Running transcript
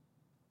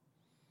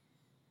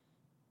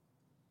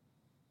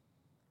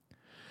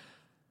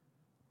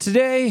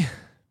Today,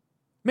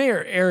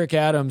 Mayor Eric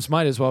Adams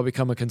might as well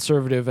become a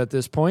conservative at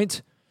this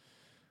point.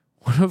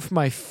 One of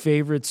my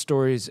favorite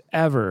stories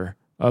ever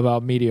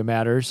about Media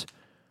Matters.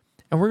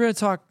 And we're going to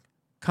talk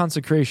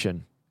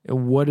consecration.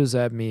 And what does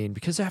that mean?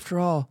 Because after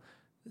all,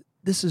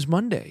 this is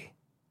Monday,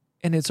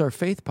 and it's our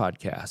faith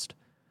podcast.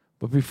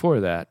 But before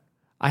that,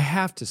 I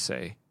have to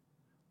say,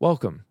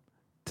 welcome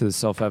to the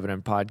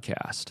Self-Evident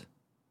Podcast.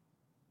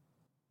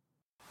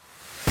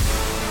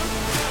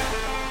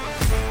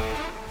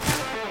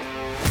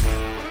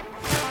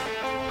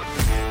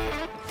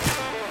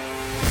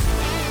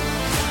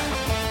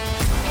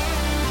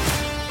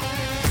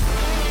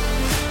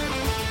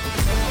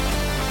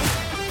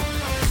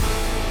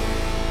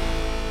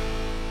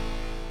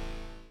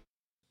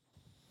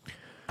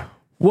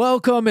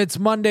 Welcome. It's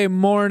Monday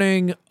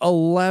morning,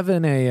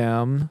 11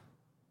 a.m.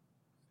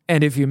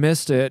 And if you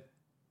missed it,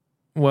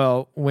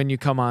 well, when you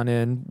come on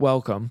in,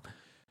 welcome.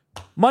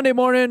 Monday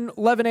morning,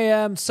 11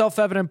 a.m.,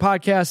 Self-Evident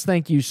Podcast.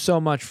 Thank you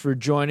so much for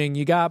joining.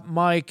 You got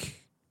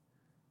Mike.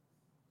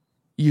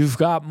 You've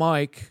got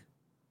Mike.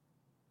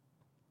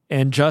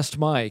 And just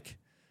Mike.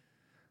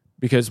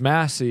 Because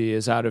Massey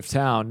is out of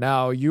town.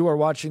 Now, you are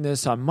watching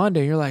this on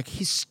Monday. You're like,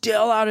 he's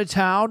still out of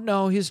town?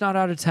 No, he's not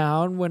out of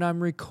town. When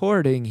I'm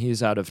recording,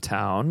 he's out of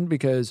town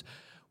because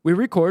we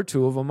record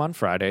two of them on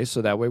Friday,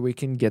 so that way we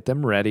can get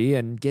them ready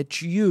and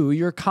get you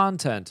your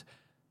content.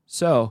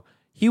 So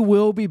he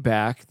will be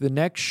back. The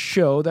next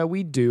show that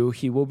we do,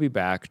 he will be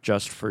back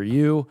just for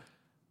you.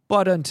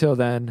 But until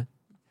then,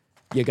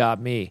 you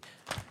got me.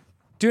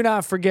 Do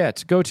not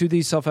forget, go to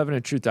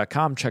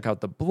theselfevidenttruth.com, check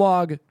out the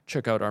blog,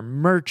 check out our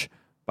merch.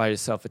 Buy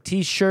yourself a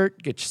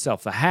t-shirt, get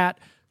yourself a hat,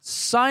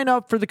 sign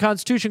up for the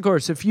Constitution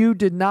course. If you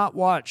did not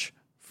watch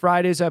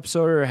Friday's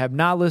episode or have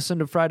not listened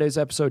to Friday's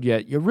episode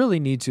yet, you really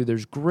need to.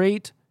 There's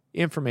great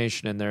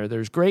information in there.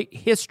 There's great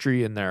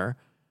history in there.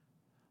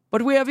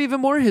 But we have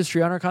even more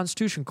history on our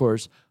Constitution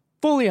course,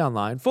 fully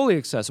online, fully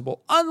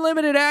accessible,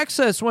 unlimited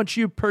access once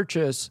you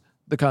purchase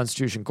the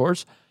Constitution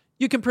course.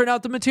 You can print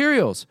out the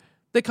materials.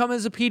 They come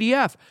as a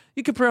PDF.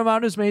 You can print them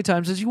out as many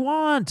times as you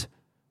want.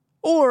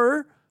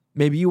 Or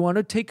maybe you want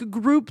to take a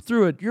group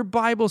through it, your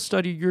Bible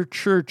study, your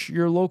church,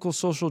 your local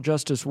social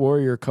justice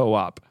warrior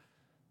co-op.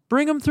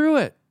 Bring them through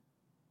it.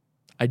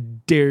 I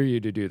dare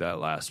you to do that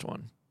last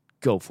one.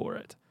 Go for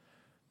it.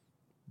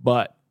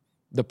 But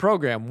the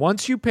program,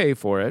 once you pay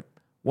for it,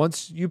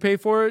 you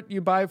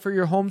buy it for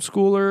your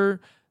homeschooler,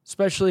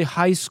 especially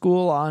high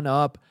school on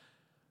up.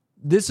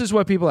 This is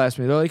what people ask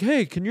me. They're like,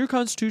 hey, can your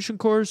Constitution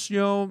course,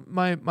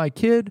 my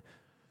kid?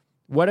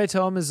 What I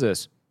tell them is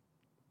this.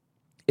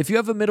 If you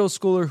have a middle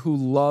schooler who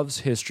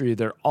loves history,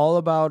 they're all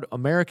about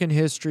American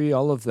history,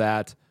 all of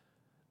that,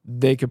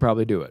 they could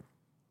probably do it.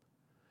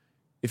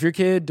 If your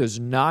kid does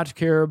not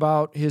care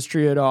about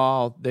history at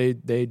all,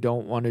 they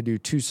don't want to do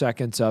 2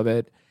 seconds of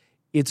it,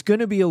 it's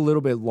going to be a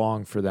little bit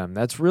long for them.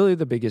 That's really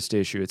the biggest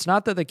issue. It's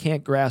not that they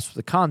can't grasp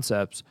the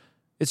concepts,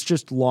 it's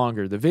just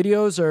longer. The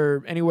videos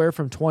are anywhere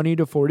from 20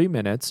 to 40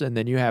 minutes, and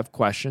then you have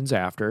questions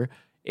after.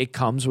 It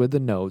comes with the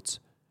notes.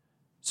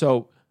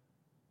 So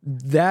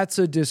that's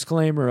a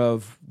disclaimer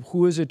of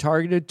who is it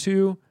targeted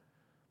to?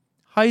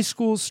 High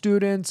school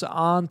students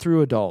on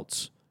through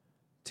adults,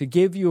 to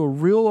give you a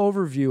real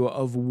overview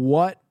of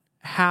what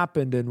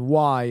happened and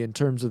why in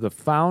terms of the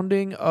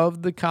founding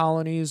of the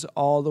colonies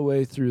all the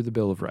way through the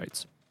Bill of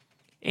Rights.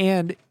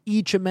 And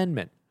each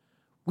amendment.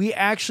 We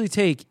actually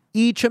take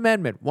each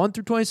amendment, 1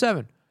 through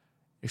 27,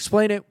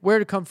 explain it,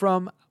 where it come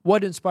from,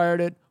 what inspired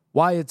it,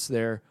 why it's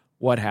there,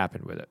 what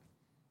happened with it.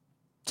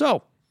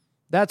 So,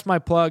 that's my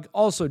plug.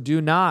 Also,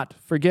 do not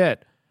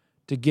forget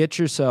to get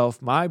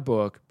yourself my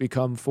book,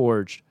 Become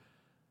Forged.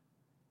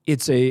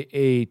 It's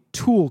a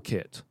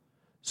toolkit.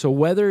 So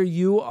whether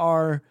you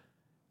are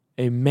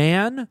a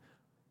man,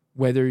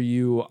 whether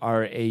you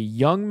are a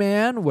young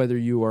man, whether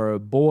you are a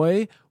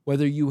boy,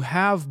 whether you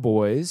have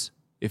boys,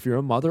 if you're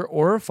a mother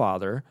or a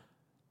father,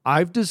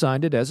 I've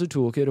designed it as a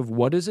toolkit of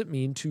what does it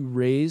mean to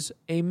raise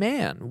a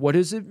man? What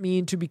does it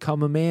mean to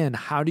become a man?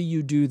 How do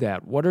you do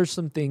that? What are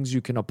some things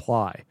you can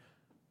apply?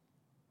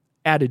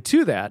 Added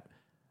to that,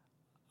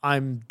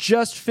 I'm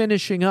just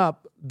finishing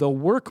up the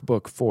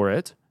workbook for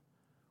it,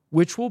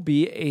 which will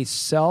be a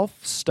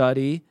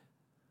self-study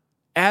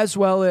as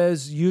well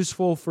as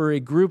useful for a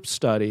group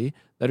study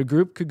that a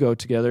group could go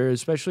together,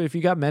 especially if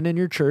you got men in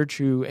your church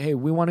who, hey,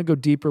 we want to go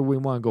deeper, we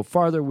want to go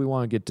farther, we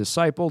want to get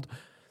discipled.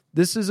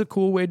 This is a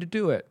cool way to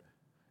do it.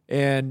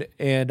 And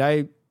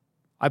I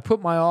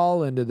put my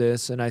all into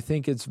this, and I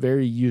think it's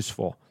very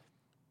useful.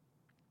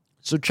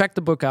 So check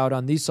the book out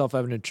on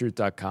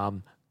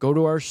theselfevidenttruth.com. Go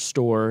to our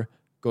store,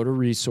 go to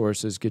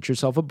resources, get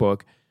yourself a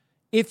book.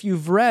 If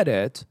you've read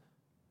it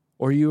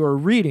or you are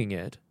reading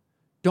it,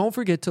 don't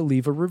forget to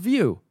leave a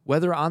review,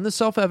 whether on the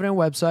Self-Evident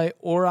website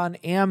or on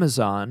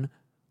Amazon.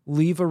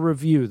 Leave a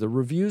review. The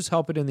reviews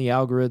help it in the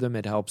algorithm.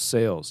 It helps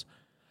sales.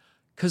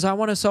 Because I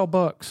want to sell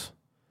books.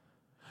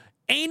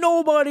 Ain't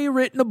nobody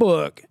written a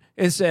book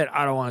and said,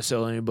 I don't want to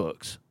sell any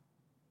books.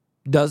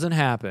 Doesn't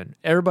happen.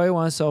 Everybody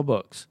wants to sell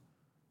books.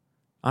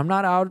 I'm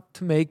not out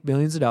to make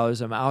millions of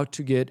dollars. I'm out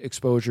to get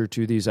exposure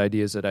to these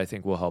ideas that I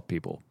think will help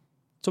people.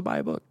 So buy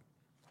a book.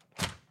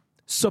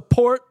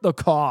 Support the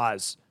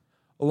cause.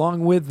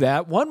 Along with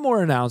that, one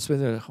more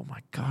announcement. Oh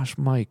my gosh,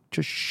 Mike,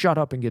 just shut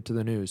up and get to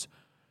the news.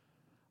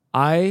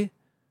 I'm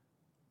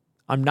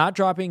not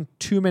dropping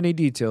too many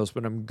details,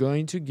 but I'm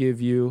going to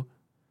give you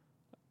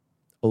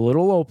a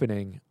little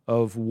opening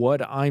of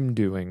what I'm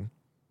doing,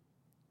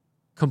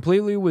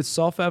 completely with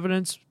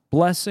self-evidence,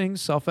 blessing,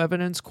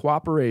 self-evidence,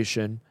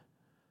 cooperation.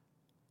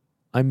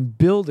 I'm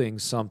building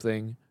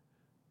something,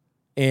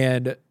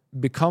 and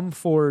Become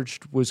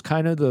Forged was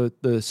kind of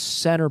the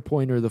center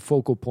point or the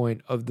focal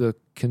point of the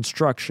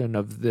construction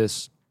of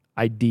this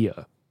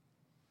idea.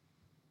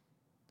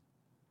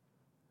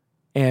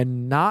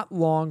 And not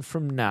long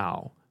from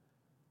now,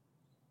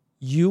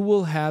 you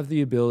will have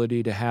the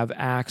ability to have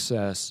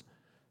access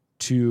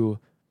to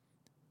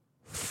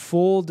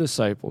full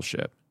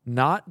discipleship,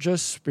 not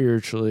just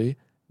spiritually,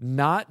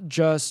 not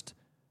just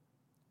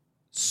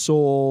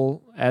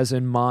soul as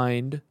in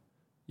mind,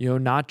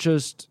 not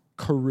just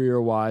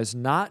career-wise,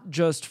 not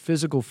just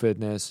physical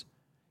fitness.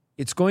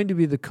 It's going to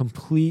be the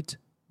complete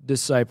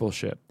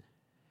discipleship.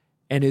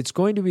 And it's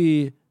going to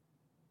be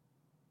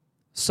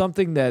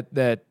something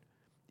that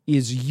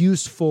is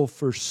useful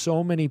for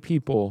so many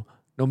people,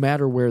 no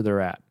matter where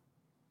they're at.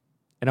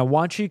 And I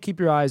want you to keep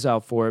your eyes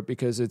out for it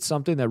because it's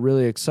something that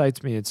really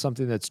excites me. It's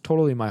something that's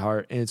totally my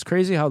heart. And it's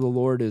crazy how the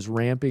Lord is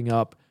ramping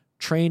up,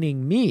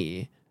 training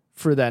me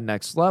for that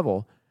next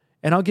level.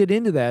 And I'll get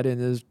into that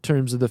in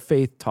terms of the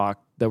faith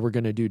talk that we're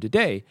going to do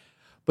today.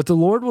 But the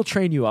Lord will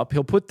train you up.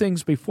 He'll put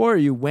things before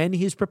you when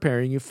he's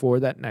preparing you for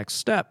that next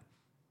step.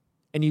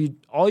 And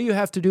all you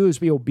have to do is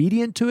be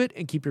obedient to it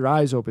and keep your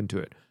eyes open to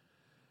it.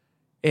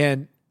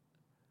 And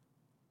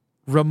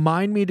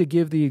remind me to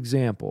give the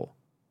example,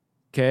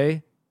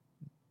 okay?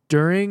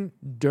 During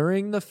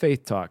the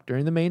faith talk,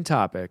 during the main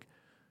topic,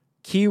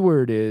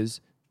 keyword is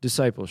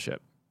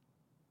discipleship.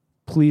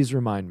 Please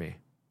remind me.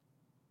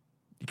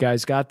 You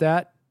guys got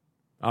that?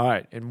 All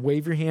right, and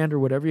wave your hand or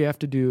whatever you have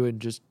to do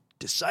and just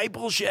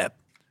discipleship.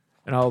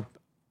 And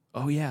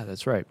oh yeah,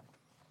 that's right.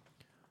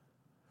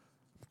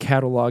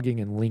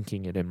 Cataloging and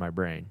linking it in my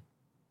brain.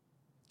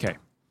 Okay,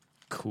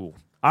 cool.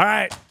 All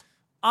right,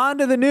 on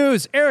to the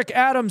news. Eric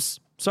Adams,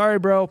 sorry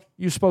bro,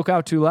 you spoke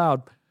out too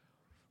loud.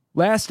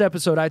 Last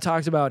episode I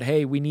talked about,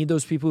 hey, we need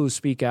those people who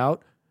speak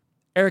out.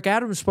 Eric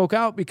Adams spoke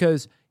out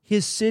because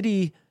his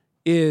city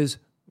is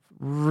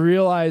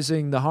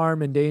realizing the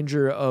harm and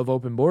danger of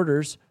open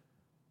borders.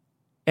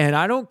 And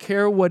I don't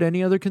care what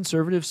any other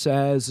conservative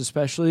says,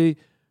 especially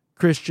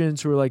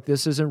Christians who are like,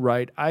 this isn't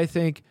right. I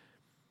think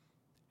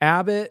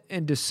Abbott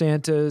and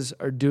DeSantis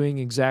are doing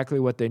exactly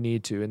what they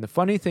need to. And the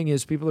funny thing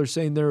is, people are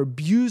saying they're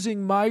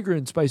abusing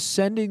migrants by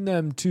sending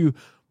them to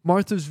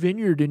Martha's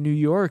Vineyard in New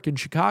York and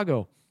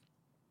Chicago.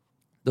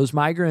 Those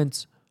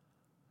migrants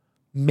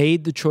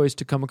made the choice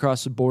to come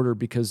across the border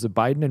because the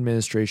Biden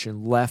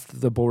administration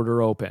left the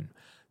border open.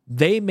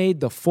 They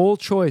made the full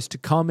choice to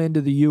come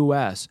into the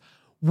U.S.,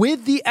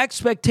 with the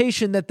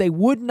expectation that they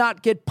would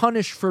not get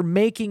punished for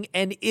making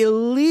an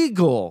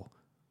illegal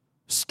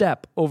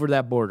step over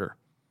that border.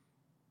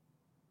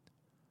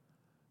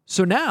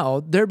 So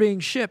now they're being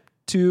shipped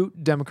to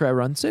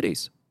Democrat-run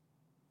cities.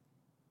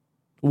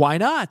 Why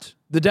not?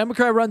 The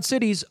Democrat-run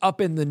cities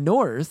up in the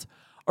north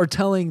are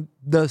telling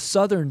the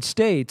southern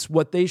states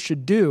what they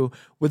should do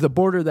with a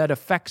border that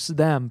affects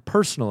them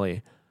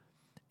personally.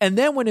 And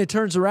then when it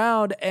turns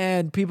around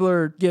and people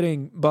are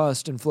getting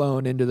bussed and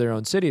flown into their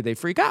own city, they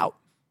freak out.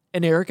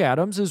 And Eric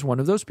Adams is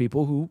one of those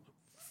people who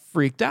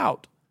freaked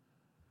out.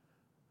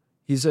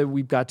 He said,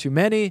 we've got too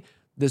many.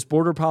 This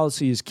border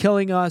policy is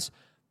killing us.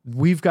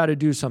 We've got to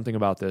do something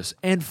about this.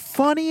 And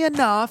funny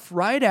enough,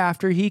 right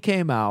after he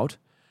came out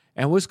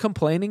and was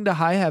complaining to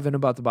high heaven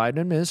about the Biden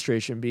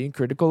administration being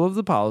critical of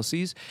the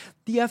policies,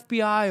 the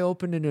FBI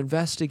opened an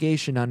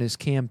investigation on his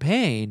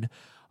campaign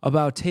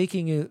about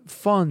taking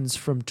funds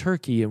from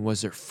Turkey and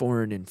was there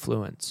foreign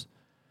influence.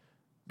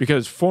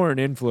 Because foreign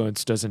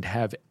influence doesn't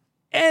have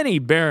any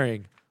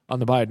bearing on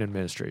the Biden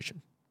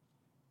administration.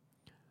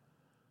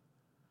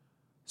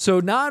 So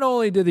not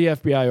only did the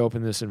FBI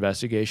open this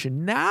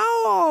investigation, now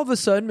all of a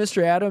sudden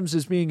Mr. Adams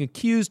is being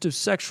accused of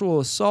sexual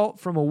assault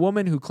from a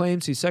woman who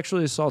claims he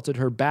sexually assaulted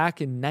her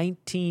back in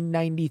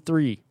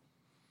 1993.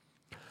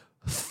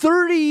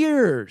 30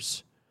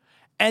 years.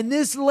 And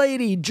this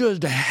lady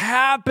just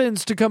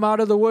happens to come out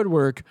of the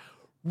woodwork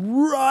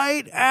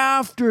right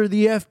after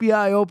the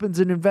FBI opens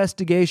an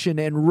investigation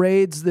and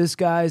raids this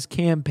guy's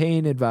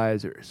campaign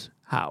advisor's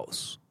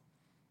house.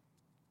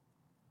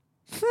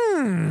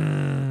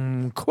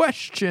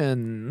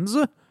 Questions.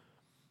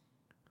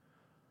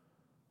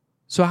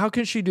 So how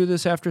can she do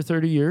this after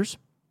 30 years?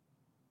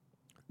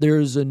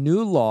 There's a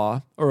new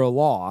law, or a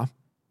law,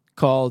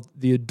 called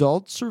the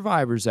Adult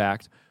Survivors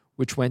Act,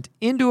 which went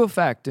into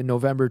effect in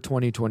November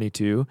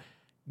 2022,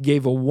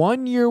 gave a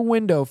 1-year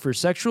window for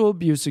sexual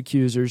abuse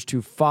accusers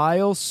to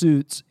file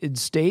suits in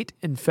state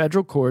and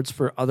federal courts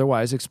for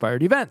otherwise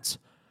expired events.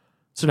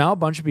 So now a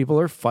bunch of people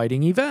are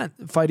fighting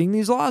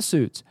these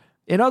lawsuits.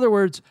 In other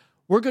words,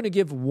 we're going to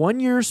give 1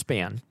 year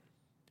span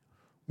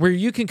where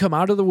you can come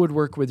out of the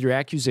woodwork with your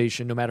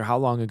accusation, no matter how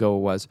long ago it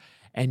was,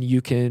 and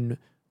you can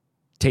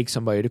take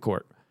somebody to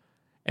court.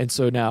 And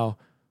so now,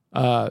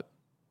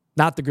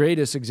 not the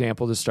greatest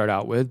example to start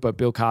out with, but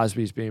Bill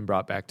Cosby is being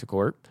brought back to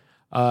court.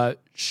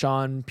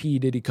 Sean P.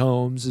 Diddy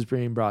Combs is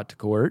being brought to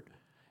court.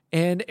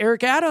 And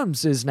Eric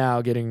Adams is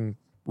now getting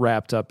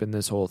wrapped up in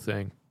this whole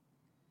thing.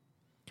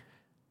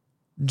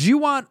 Do you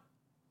want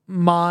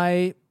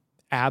my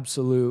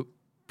absolute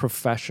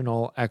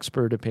professional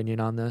expert opinion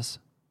on this?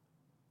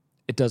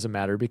 It doesn't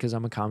matter because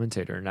I'm a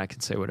commentator and I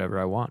can say whatever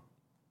I want.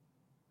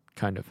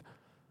 Kind of.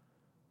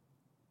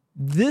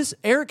 This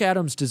Eric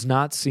Adams does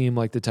not seem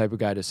like the type of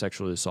guy to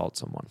sexually assault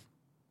someone.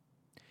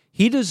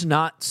 He does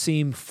not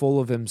seem full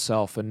of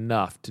himself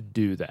enough to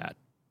do that.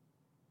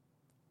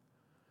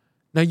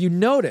 Now, you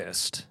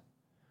noticed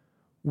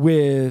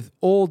with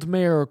old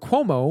Mayor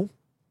Cuomo,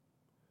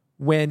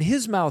 when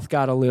his mouth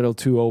got a little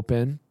too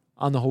open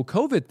on the whole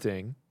COVID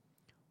thing,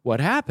 what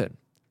happened?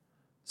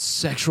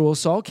 Sexual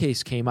assault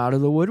case came out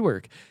of the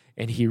woodwork,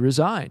 and he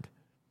resigned.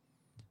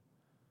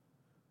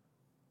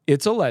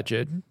 It's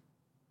alleged.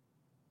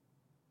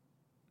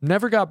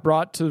 Never got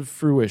brought to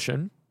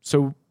fruition,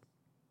 so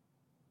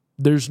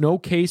there's no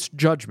case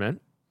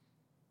judgment.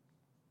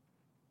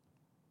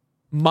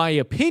 My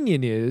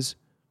opinion is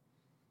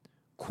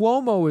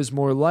Cuomo is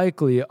more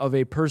likely of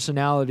a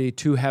personality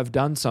to have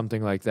done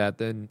something like that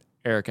than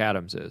Eric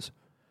Adams is.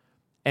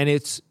 And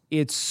it's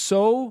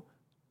so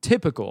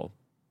typical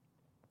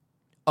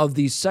of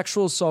these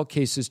sexual assault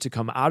cases to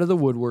come out of the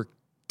woodwork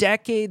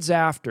decades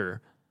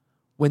after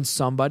when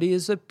somebody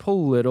is a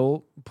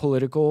political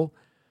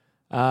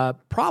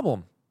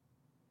problem.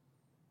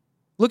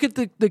 Look at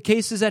the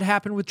cases that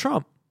happened with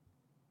Trump.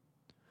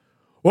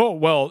 Oh,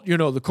 well,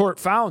 the court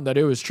found that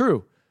it was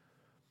true.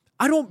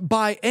 I don't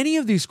buy any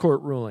of these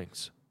court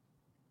rulings,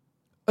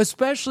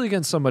 especially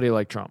against somebody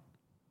like Trump.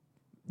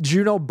 Do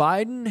you know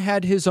Biden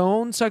had his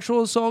own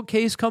sexual assault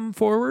case come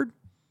forward?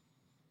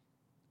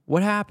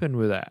 What happened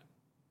with that?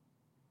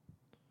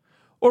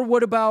 Or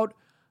what about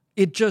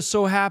it just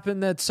so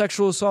happened that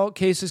sexual assault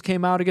cases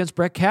came out against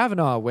Brett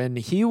Kavanaugh when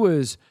he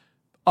was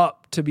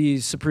up to be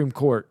Supreme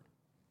Court?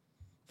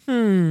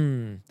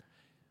 It's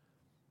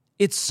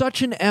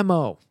such an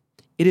MO.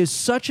 It is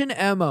such an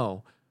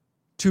MO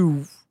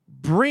to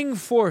bring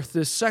forth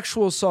this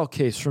sexual assault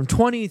case from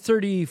 20,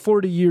 30,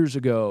 40 years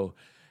ago,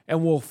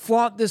 and we'll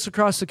flaunt this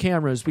across the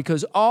cameras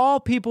because all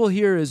people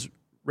hear is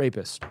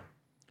rapist.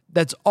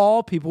 That's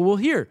all people will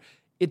hear.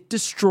 It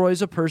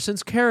destroys a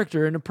person's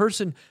character, and a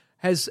person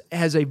has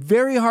a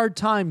very hard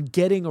time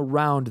getting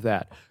around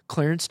that.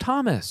 Clarence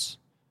Thomas.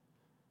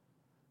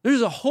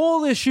 There's a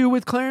whole issue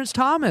with Clarence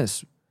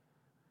Thomas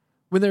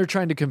when they're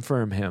trying to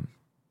confirm him.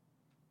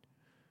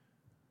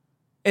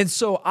 And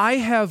so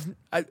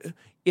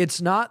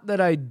it's not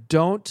that I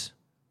don't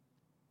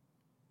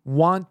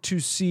want to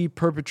see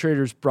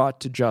perpetrators brought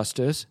to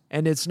justice,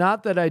 and it's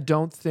not that I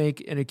don't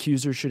think an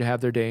accuser should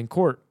have their day in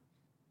court.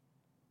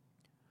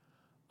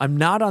 I'm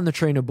not on the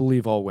train of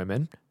believe all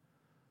women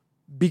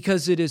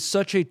because it is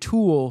such a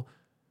tool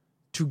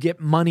to get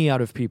money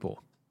out of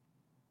people.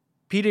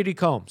 P. Diddy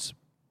Combs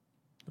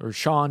or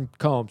Sean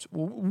Combs,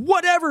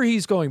 whatever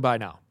he's going by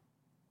now.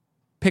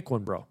 Pick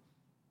one, bro.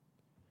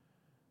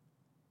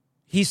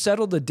 He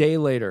settled a day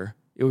later.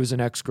 It was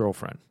an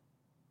ex-girlfriend.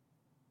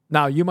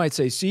 Now, you might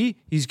say, see,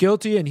 he's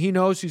guilty and he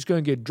knows he's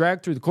going to get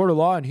dragged through the court of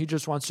law and he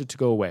just wants it to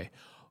go away.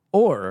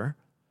 Or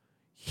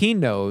he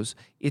knows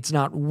it's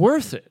not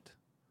worth it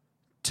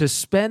to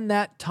spend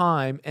that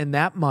time and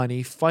that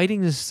money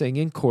fighting this thing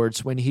in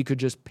courts when he could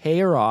just pay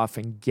her off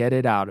and get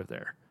it out of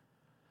there.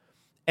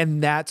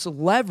 And that's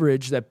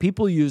leverage that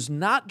people use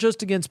not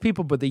just against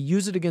people, but they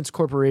use it against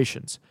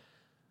corporations.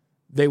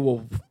 They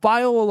will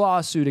file a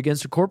lawsuit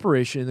against a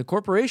corporation, and the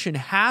corporation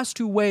has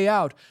to weigh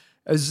out,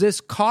 does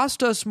this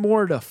cost us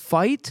more to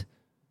fight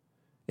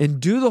and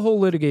do the whole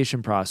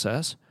litigation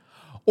process,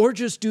 or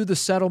just do the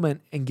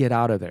settlement and get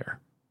out of there?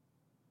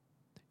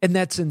 And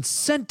that's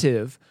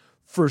incentive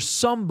for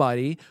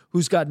somebody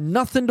who's got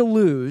nothing to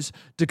lose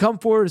to come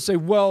forward and say,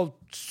 well,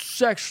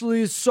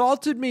 sexually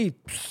assaulted me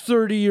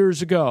 30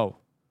 years ago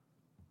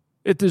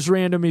at this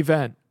random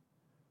event.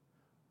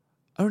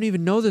 I don't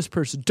even know this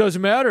person.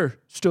 Doesn't matter.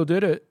 Still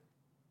did it.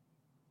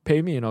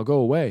 Pay me and I'll go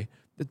away.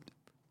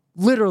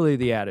 Literally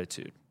the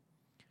attitude.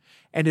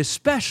 And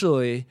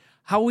especially,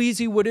 how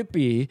easy would it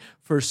be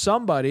for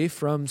somebody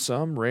from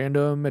some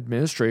random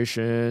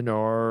administration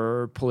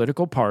or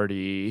political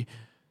party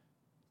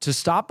to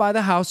stop by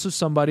the house of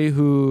somebody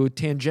who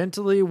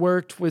tangentially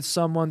worked with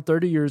someone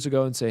 30 years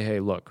ago and say, hey,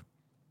 look,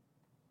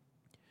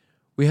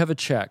 we have a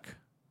check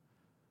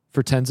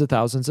for tens of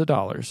thousands of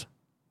dollars.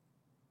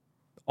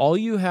 All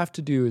you have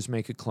to do is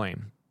make a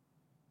claim.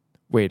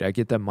 Wait, I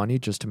get that money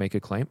just to make a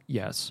claim?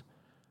 Yes.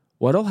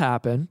 What'll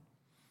happen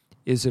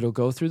is it'll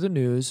go through the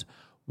news.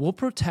 We'll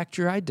protect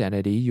your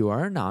identity. You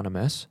are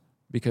anonymous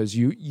because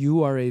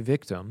you are a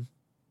victim.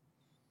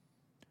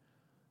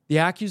 The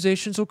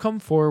accusations will come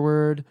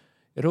forward.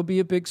 It'll be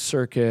a big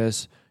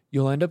circus.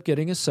 you'll end up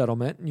getting a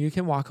settlement and you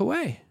can walk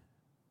away.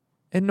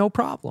 And no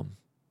problem.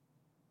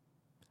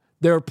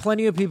 There are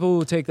plenty of people who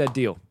will take that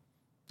deal.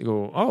 You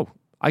go, oh,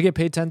 I get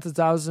paid tens of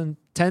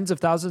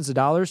thousands of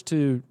dollars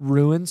to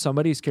ruin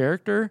somebody's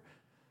character,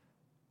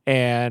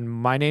 and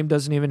my name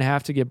doesn't even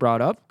have to get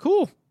brought up.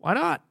 Cool. Why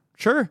not?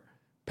 Sure.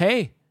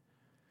 Pay.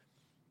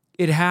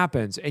 It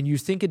happens, and you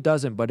think it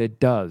doesn't, but it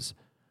does.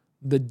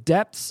 The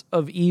depths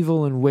of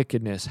evil and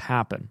wickedness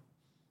happen.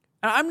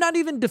 And I'm not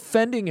even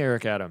defending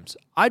Eric Adams.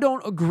 I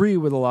don't agree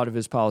with a lot of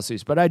his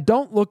policies, but I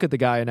don't look at the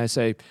guy and I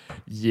say,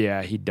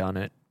 yeah, he done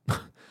it.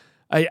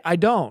 I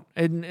don't.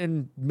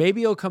 And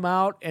maybe he'll come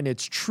out and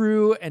it's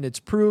true and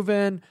it's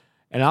proven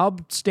and I'll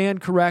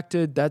stand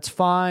corrected. That's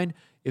fine.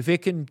 If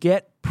it can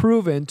get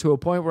proven to a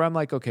point where I'm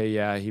like, okay,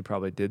 yeah, he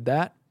probably did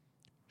that.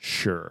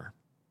 Sure.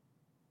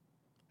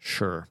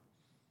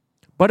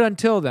 But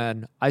until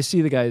then, I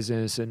see the guy is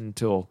innocent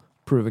until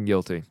proven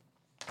guilty.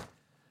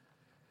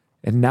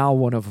 And now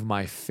one of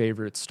my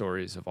favorite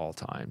stories of all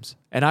times.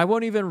 And I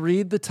won't even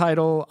read the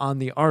title on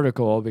the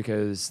article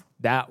because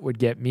that would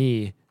get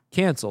me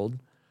canceled.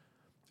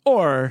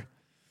 Or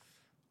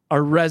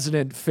our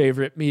resident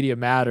favorite Media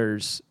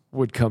Matters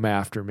would come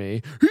after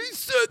me. He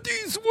said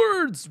these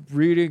words,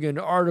 reading an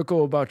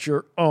article about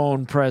your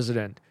own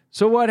president.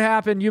 So what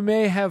happened? You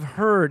may have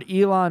heard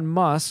Elon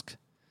Musk,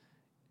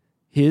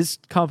 his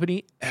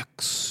company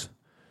X,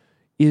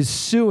 is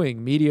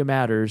suing Media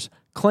Matters,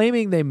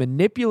 claiming they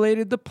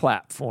manipulated the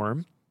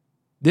platform.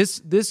 This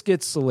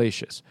gets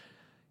salacious.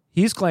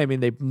 He's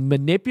claiming they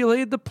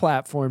manipulated the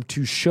platform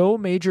to show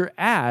major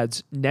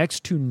ads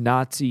next to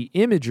Nazi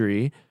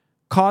imagery,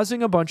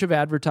 causing a bunch of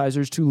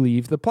advertisers to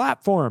leave the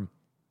platform.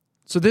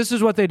 So this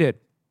is what they did.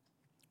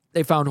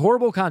 They found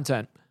horrible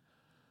content.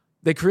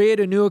 They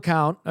created a new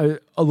account,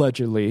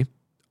 allegedly.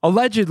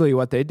 Allegedly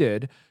what they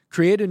did,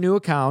 create a new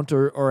account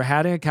or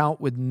had an account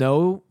with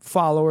no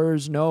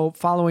followers,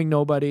 following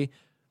nobody,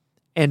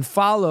 and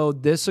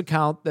followed this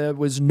account that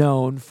was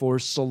known for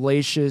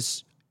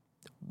salacious,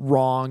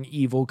 wrong,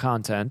 evil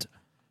content,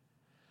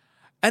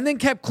 and then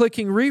kept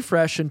clicking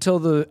refresh until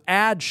the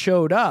ad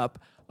showed up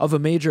of a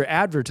major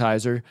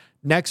advertiser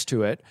next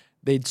to it.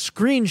 They'd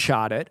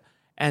screenshot it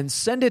and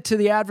send it to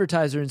the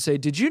advertiser and say,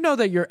 did you know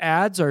that your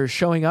ads are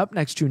showing up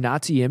next to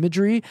Nazi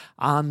imagery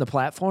on the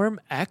platform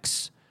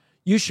X?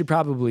 You should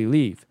probably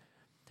leave.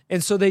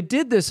 And so they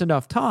did this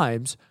enough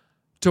times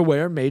to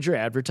where major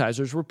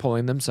advertisers were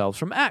pulling themselves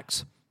from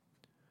X.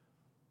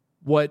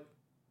 What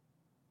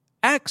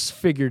X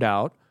figured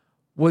out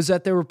was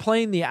that they were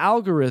playing the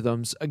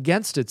algorithms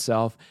against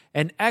itself,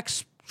 and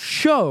X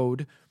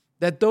showed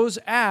that those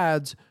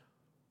ads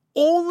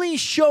only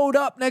showed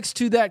up next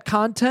to that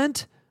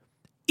content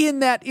in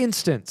that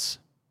instance.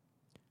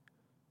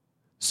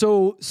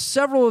 So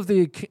several of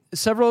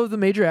the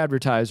major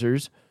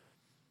advertisers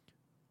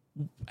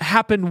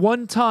happened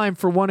one time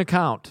for one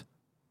account,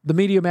 the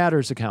Media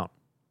Matters account.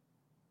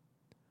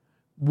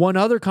 One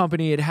other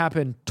company, it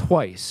happened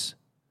twice.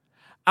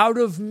 Out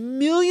of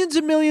millions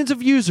and millions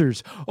of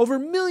users, over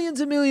millions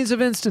and millions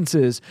of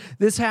instances,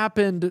 this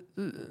happened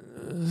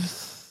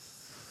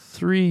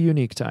 3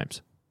 unique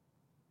times.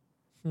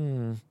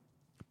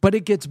 But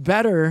it gets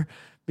better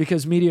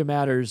because Media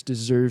Matters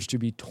deserves to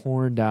be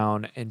torn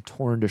down and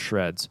torn to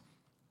shreds.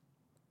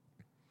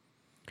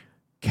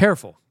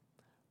 Careful,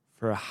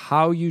 for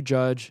how you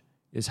judge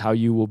is how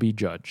you will be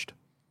judged.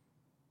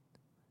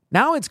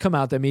 Now it's come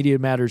out that Media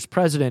Matters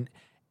president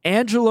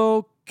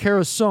Angelo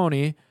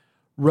Carusone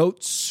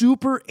wrote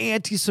super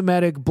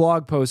anti-Semitic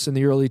blog posts in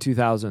the early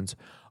 2000s,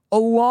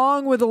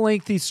 along with a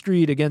lengthy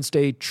screed against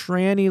a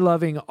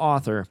tranny-loving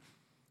author,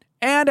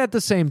 and at the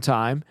same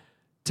time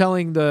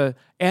telling the,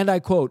 and I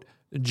quote,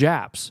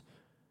 Japs,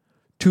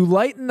 to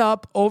lighten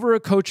up over a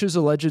coach's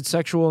alleged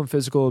sexual and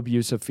physical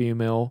abuse of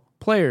female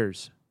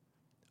players.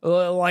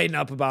 Lighten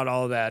up about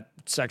all of that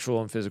sexual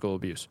and physical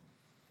abuse.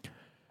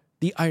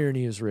 The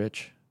irony is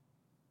rich.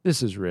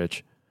 This is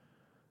rich.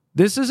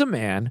 This is a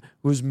man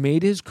who's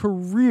made his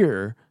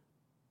career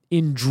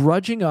in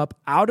drudging up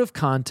out of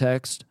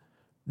context,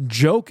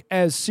 joke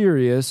as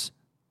serious,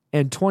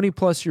 and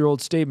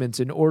 20-plus-year-old statements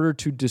in order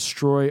to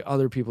destroy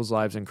other people's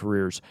lives and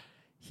careers.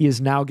 He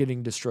is now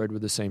getting destroyed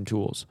with the same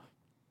tools.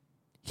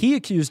 He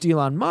accused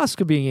Elon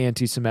Musk of being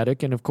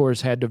anti-Semitic and, of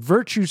course, had to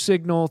virtue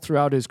signal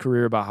throughout his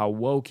career about how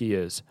woke he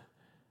is.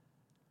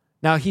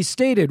 Now, he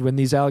stated when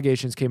these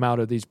allegations came out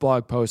of these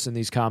blog posts and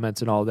these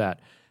comments and all that,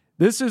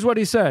 this is what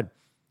he said.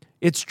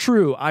 It's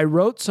true. I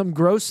wrote some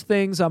gross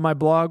things on my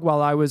blog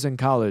while I was in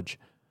college.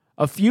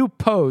 A few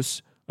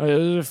posts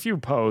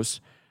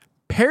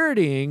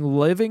parodying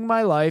living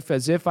my life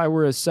as if I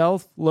were a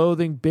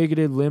self-loathing,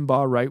 bigoted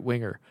Limbaugh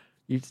right-winger.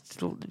 You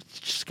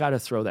just got to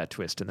throw that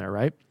twist in there,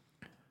 right?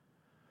 You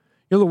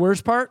know the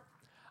worst part?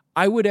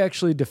 I would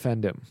actually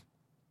defend him.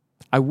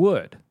 I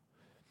would.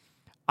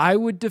 I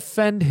would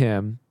defend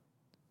him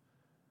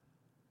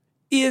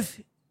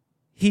if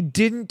he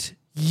didn't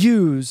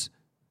use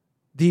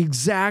the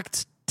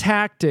exact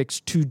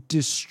tactics to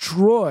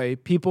destroy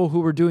people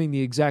who were doing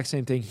the exact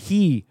same thing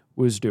he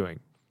was doing.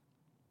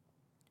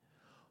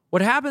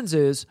 What happens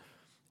is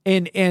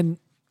And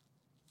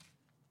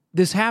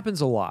this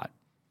happens a lot.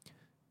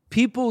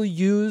 People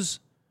use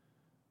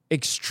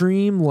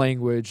extreme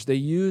language. They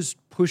use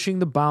pushing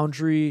the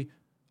boundary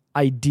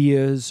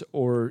ideas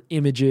or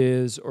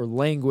images or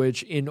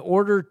language in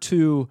order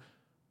to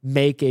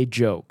make a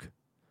joke.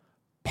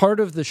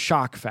 Part of the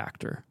shock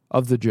factor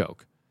of the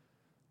joke.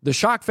 The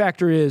shock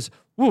factor is,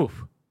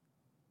 woof,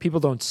 people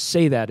don't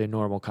say that in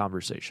normal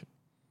conversation.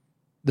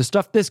 The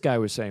stuff this guy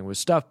was saying was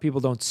stuff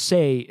people don't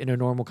say in a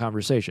normal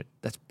conversation.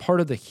 That's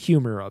part of the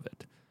humor of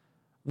it.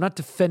 I'm not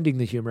defending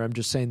the humor. I'm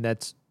just saying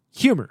that's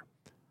humor.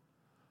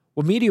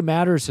 What Media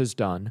Matters has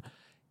done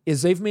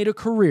is they've made a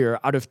career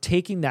out of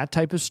taking that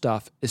type of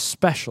stuff,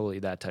 especially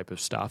that type of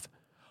stuff,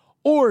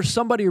 or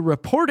somebody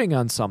reporting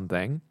on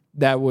something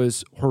that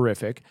was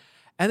horrific,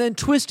 and then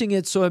twisting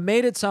it so it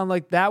made it sound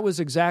like that was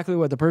exactly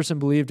what the person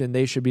believed and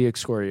they should be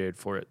excoriated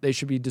for it. They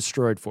should be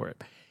destroyed for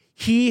it.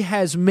 He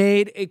has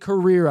made a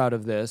career out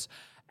of this,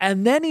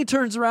 and then he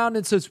turns around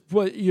and says,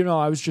 well,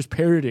 I was just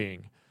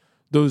parodying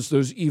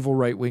those evil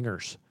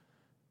right-wingers.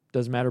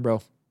 Doesn't matter,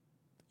 bro.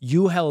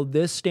 You held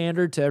this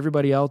standard to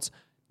everybody else.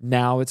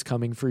 Now it's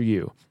coming for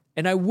you.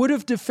 And I would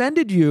have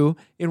defended you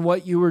in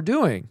what you were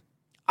doing.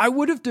 I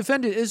would have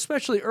defended,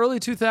 especially early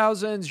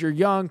 2000s, you're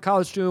young,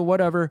 college student,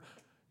 whatever,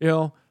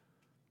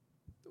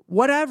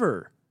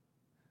 whatever.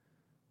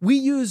 We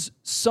use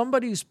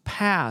somebody's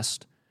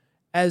past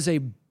as a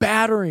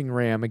battering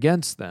ram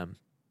against them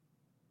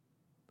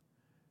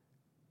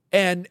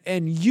and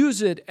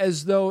use it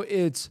as though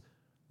it's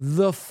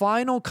the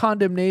final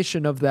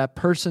condemnation of that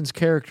person's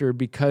character,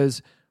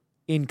 because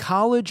in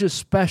college,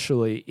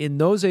 especially in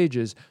those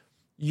ages,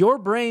 your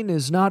brain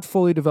is not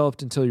fully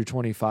developed until you're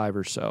 25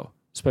 or so,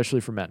 especially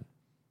for men.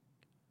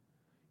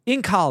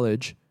 In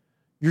college,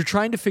 you're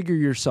trying to figure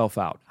yourself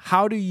out.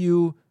 How do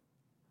you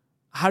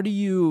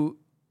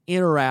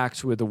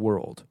interact with the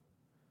world?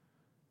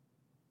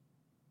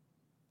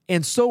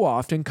 And so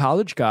often,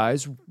 college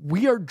guys,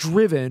 we are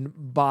driven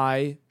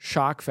by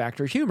shock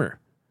factor humor.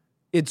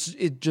 It's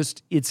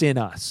in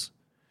us.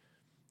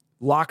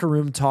 Locker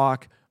room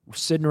talk,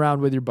 sitting around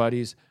with your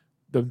buddies.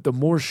 The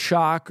more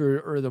shock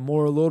or the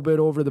more a little bit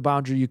over the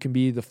boundary you can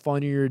be, the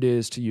funnier it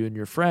is to you and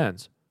your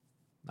friends.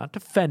 Not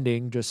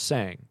defending, just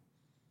saying.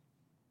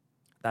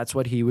 That's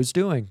what he was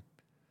doing.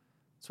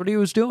 That's what he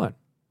was doing.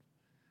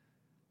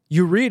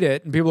 You read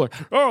it and people are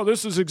like, oh,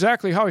 this is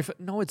exactly how he felt.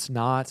 No, it's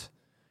not.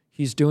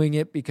 He's doing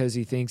it because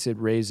he thinks it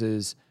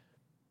raises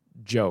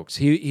jokes.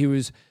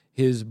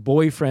 His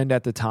boyfriend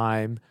at the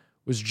time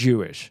was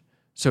Jewish,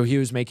 so he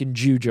was making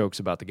Jew jokes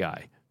about the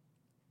guy.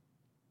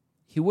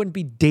 He wouldn't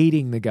be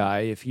dating the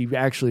guy if he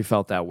actually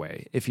felt that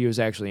way, if he was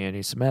actually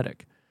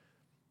anti-Semitic.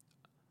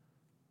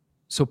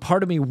 So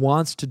part of me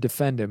wants to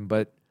defend him,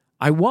 but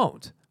I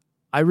won't.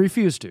 I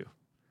refuse to.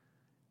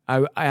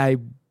 I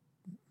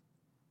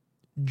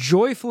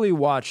joyfully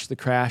watch the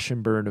crash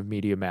and burn of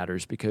Media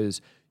Matters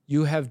because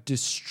you have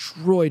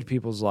destroyed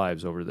people's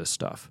lives over this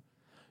stuff.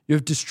 You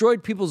have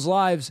destroyed people's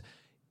lives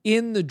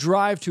in the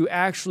drive to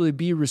actually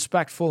be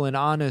respectful and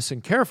honest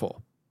and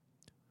careful.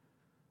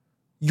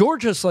 You're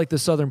just like the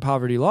Southern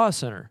Poverty Law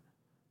Center.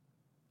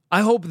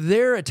 I hope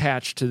they're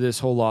attached to this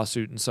whole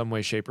lawsuit in some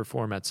way, shape, or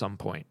form at some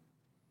point.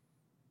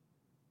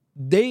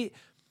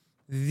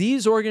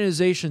 These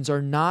organizations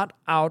are not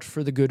out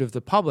for the good of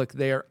the public.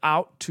 They are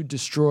out to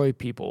destroy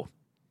people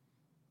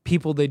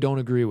they don't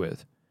agree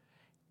with.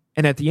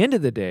 And at the end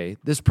of the day,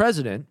 this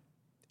president,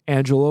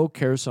 Angelo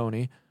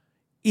Carasoni,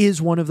 is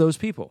one of those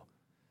people.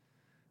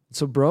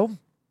 So, bro,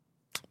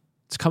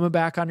 it's coming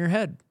back on your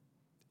head.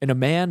 And a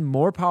man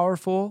more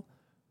powerful,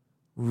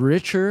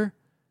 richer,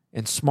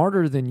 and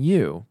smarter than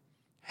you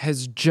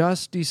has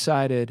just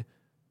decided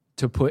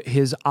to put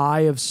his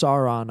eye of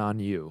Sauron on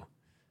you.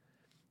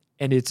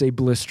 And it's a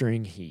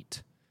blistering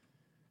heat.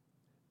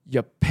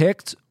 You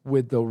picked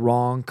with the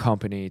wrong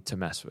company to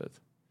mess with.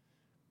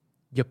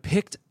 You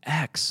picked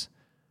X,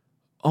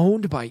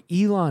 owned by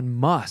Elon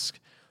Musk,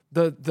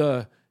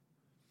 the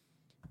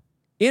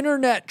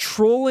internet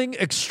trolling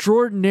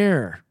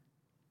extraordinaire.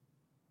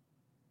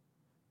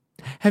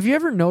 Have you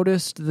ever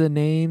noticed the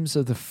names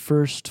of the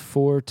first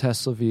 4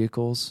 Tesla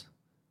vehicles?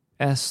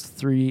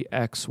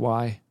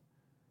 S3XY.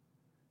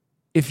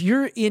 If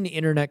you're in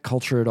internet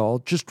culture at all,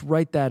 just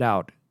write that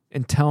out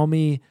and tell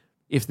me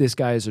if this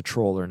guy is a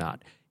troll or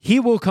not.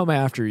 He will come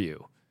after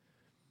you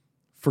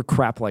for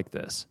crap like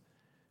this.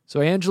 So,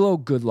 Angelo,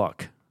 good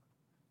luck.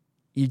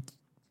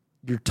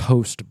 You're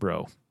toast,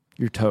 bro.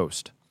 You're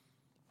toast.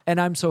 And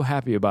I'm so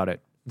happy about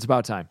it. It's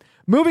about time.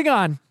 Moving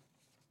on.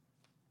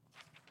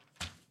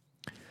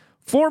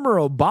 Former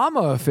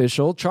Obama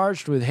official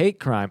charged with hate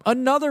crime.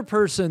 Another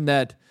person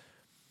that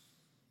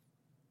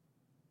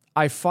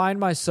I find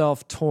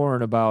myself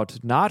torn about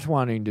not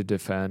wanting to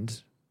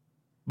defend,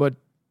 but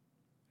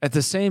at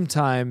the same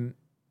time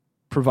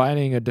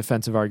providing a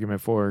defensive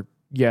argument for,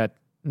 yet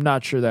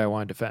not sure that I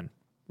want to defend.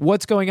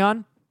 What's going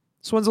on?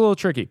 This one's a little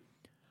tricky.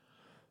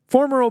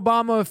 Former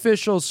Obama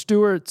official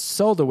Stuart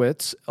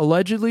Seldowitz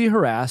allegedly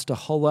harassed a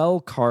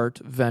halal cart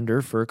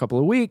vendor for a couple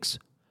of weeks,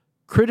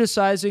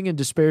 criticizing and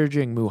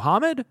disparaging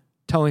Muhammad,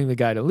 telling the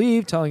guy to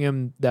leave, telling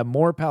him that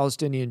more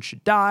Palestinians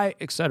should die,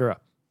 etc.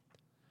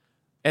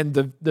 And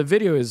the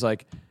video is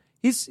like,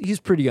 he's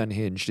pretty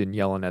unhinged in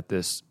yelling at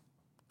this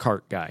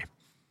cart guy.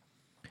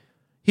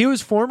 He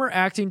was former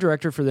acting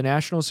director for the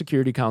National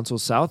Security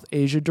Council's South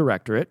Asia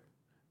Directorate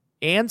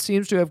and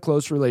seems to have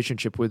close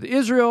relationship with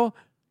Israel,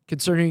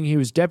 concerning he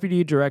was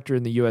deputy director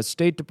in the U.S.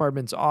 State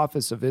Department's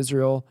Office of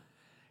Israel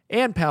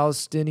and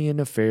Palestinian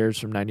Affairs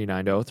from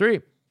 1999 to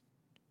 2003.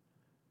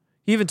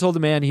 He even told the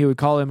man he would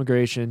call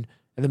immigration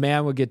and the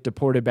man would get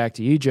deported back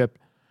to Egypt,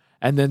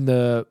 and then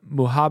the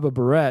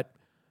Mukhabarat,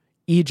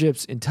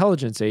 Egypt's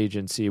intelligence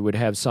agency, would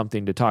have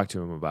something to talk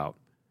to him about.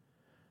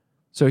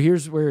 So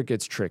here's where it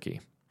gets tricky.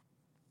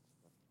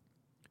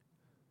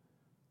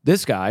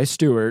 This guy,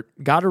 Stewart,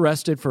 got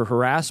arrested for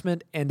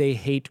harassment and a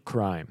hate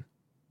crime.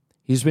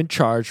 He's been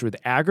charged with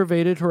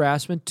aggravated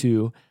harassment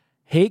 2,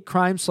 hate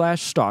crime /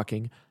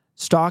 stalking,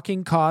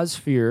 stalking cause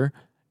fear,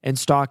 and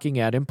stalking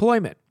at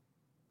employment.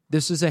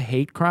 This is a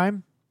hate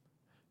crime.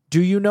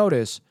 Do you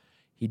notice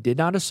he did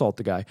not assault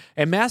the guy?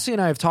 And Massey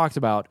and I have talked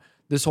about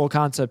this whole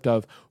concept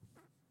of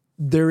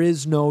there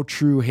is no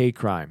true hate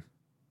crime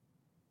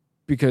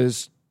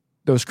because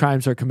those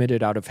crimes are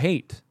committed out of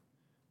hate.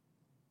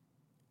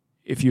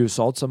 If you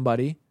assault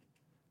somebody,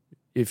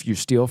 if you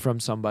steal from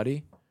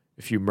somebody,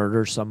 if you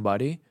murder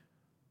somebody,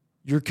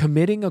 you're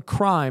committing a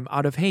crime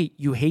out of hate.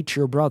 You hate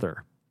your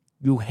brother.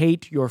 You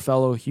hate your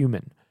fellow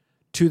human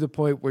to the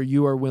point where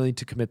you are willing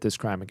to commit this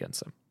crime against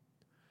them.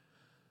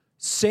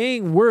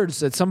 Saying words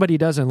that somebody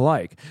doesn't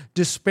like,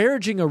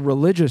 disparaging a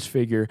religious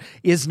figure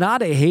is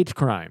not a hate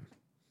crime.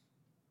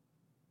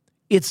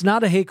 It's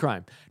not a hate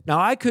crime. Now,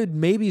 I could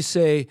maybe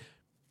say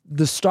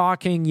the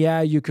stalking,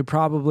 yeah, you could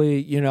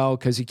probably,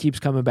 because he keeps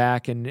coming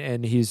back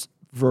and he's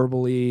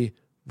verbally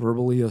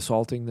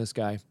assaulting this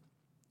guy.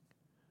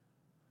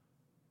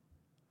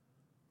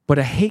 But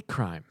a hate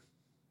crime,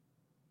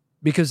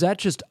 because that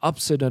just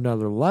ups it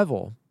another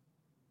level.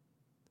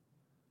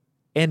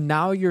 And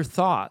now your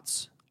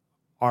thoughts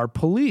are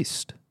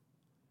policed.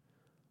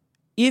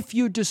 If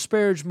you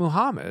disparage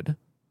Muhammad,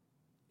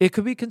 it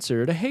could be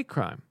considered a hate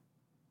crime.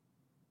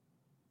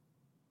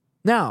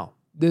 Now,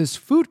 this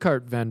food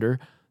cart vendor,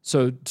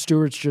 so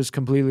Stewart's just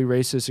completely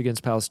racist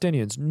against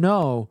Palestinians.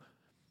 No,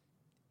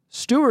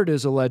 Stewart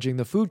is alleging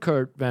the food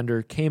cart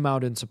vendor came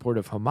out in support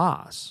of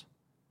Hamas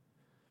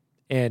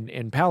and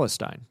in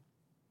Palestine.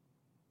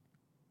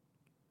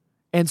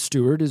 And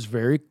Stewart is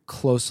very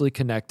closely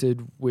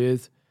connected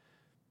with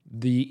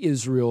the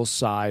Israel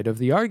side of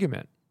the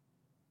argument.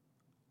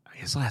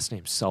 His last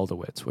name's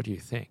Seldowitz. What do you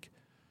think?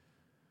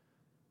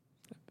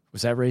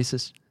 Was that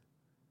racist?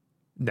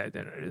 That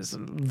is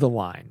the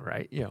line,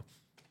 right?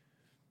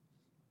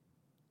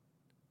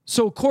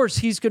 So, of course,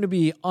 he's going to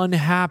be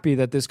unhappy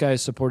that this guy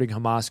is supporting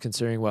Hamas,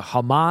 considering what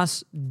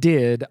Hamas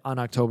did on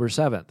October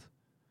 7th,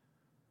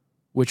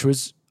 which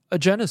was a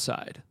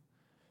genocide.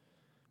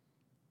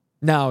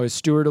 Now, is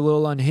Stewart a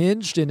little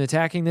unhinged in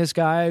attacking this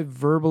guy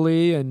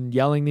verbally and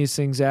yelling these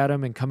things at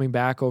him and coming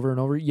back over and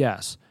over?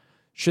 Yes.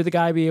 Should the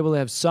guy be able to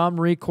have some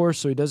recourse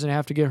so he doesn't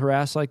have to get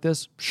harassed like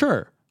this?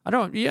 Sure.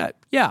 Yeah.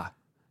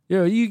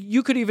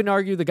 You could even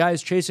argue the guy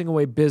is chasing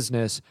away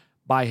business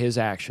by his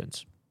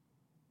actions.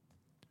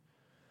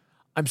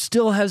 I'm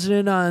still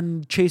hesitant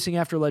on chasing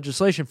after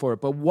legislation for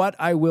it, but what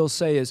I will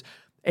say is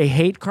a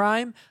hate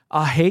crime,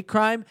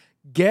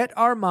 get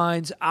our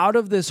minds out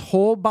of this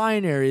whole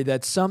binary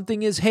that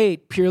something is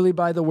hate purely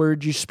by the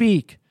word you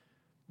speak.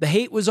 The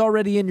hate was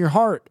already in your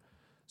heart.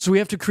 So we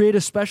have to create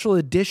a special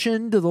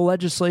addition to the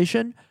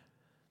legislation.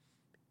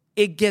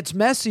 It gets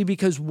messy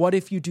because what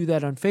if you do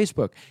that on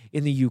Facebook?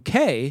 In the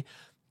UK,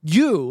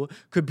 you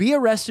could be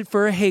arrested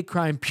for a hate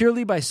crime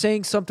purely by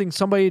saying something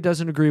somebody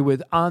doesn't agree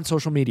with on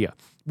social media.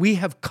 We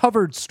have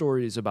covered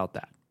stories about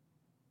that.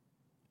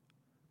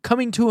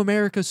 Coming to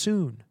America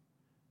soon.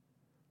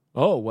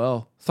 Oh,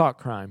 well, thought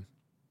crime.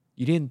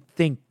 You didn't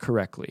think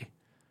correctly.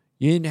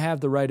 You didn't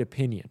have the right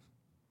opinion.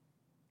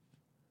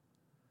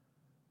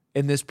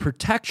 And this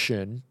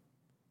protection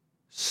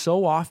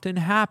so often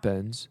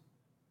happens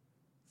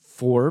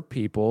for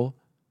people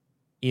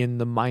in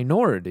the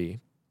minority,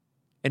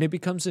 and it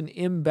becomes an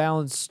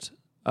imbalanced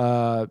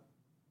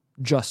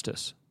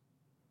justice.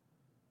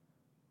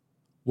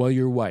 Well,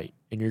 you're white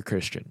and you're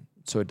Christian,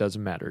 so it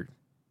doesn't matter.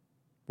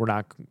 We're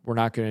not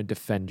going to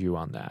defend you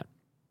on that.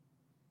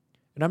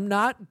 And I'm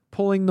not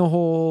pulling the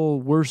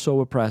whole we're so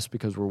oppressed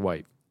because we're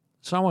white.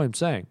 That's not what I'm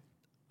saying.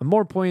 I'm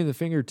more pointing the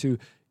finger to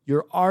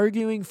you're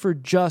arguing for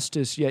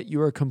justice, yet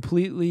you are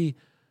completely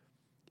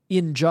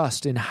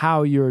unjust in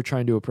how you're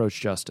trying to approach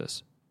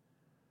justice.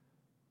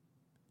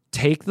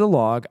 Take the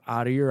log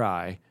out of your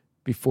eye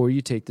before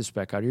you take the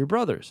speck out of your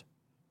brother's.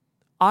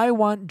 I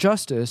want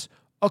justice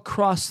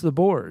across the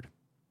board.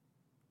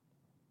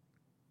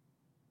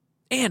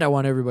 And I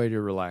want everybody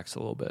to relax a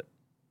little bit.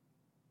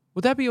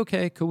 Would that be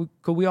okay? Could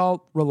we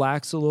all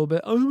relax a little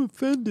bit? I'm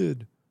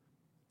offended.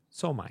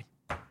 So am I.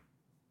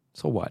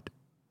 So what?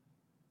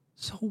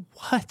 So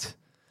what?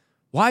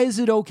 Why is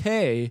it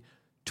okay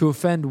to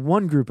offend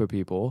one group of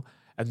people,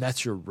 and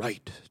that's your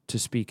right to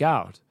speak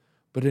out?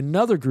 but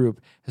another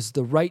group has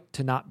the right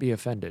to not be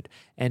offended.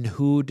 And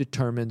who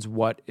determines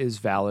what is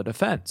valid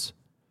offense?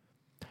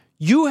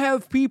 You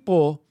have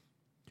people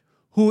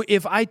who,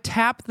 if I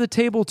tap the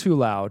table too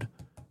loud,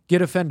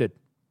 get offended.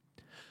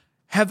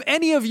 Have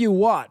any of you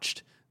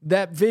watched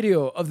that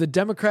video of the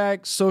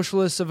Democratic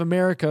Socialists of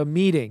America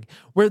meeting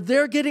where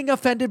they're getting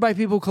offended by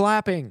people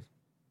clapping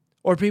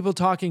or people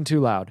talking too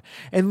loud?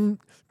 And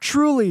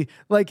truly,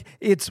 like,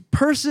 it's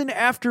person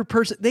after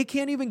person. They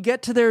can't even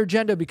get to their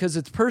agenda because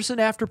it's person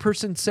after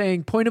person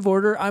saying, point of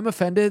order, I'm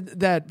offended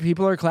that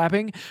people are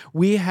clapping.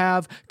 We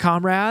have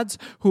comrades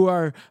who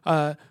are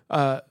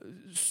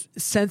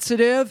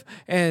sensitive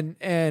and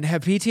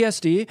have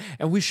PTSD,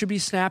 and we should be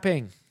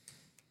snapping.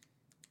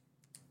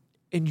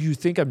 And you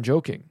think I'm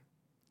joking.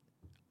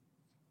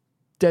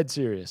 Dead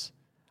serious.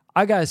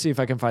 I got to see if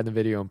I can find the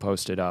video and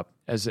post it up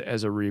as a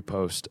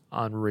repost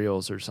on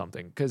Reels or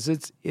something, because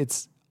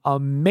it's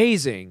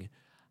amazing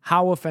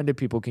how offended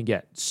people can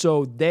get.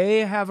 So they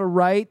have a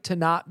right to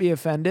not be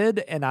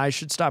offended, and I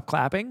should stop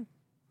clapping?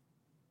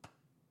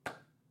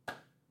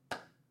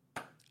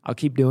 I'll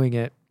keep doing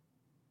it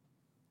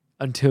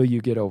until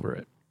you get over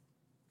it.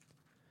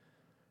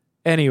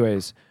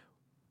 Anyways,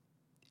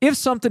 if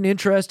something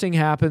interesting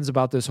happens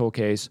about this whole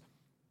case,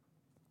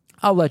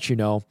 I'll let you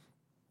know.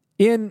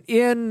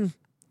 In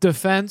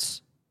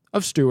defense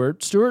of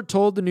Stewart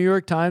told the New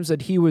York Times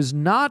that he was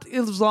not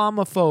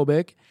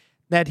Islamophobic,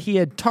 that he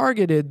had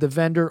targeted the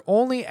vendor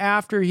only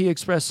after he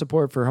expressed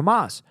support for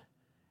Hamas.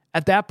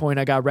 At that point,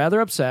 I got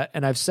rather upset,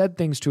 and I've said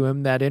things to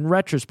him that, in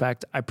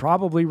retrospect, I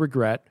probably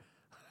regret.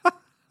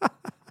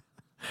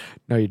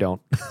 No, you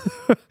don't.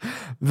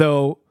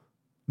 Though,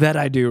 that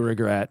I do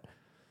regret.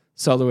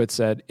 Selowitz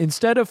said,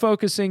 instead of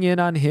focusing in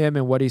on him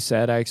and what he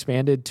said, I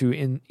expanded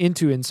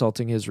into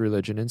insulting his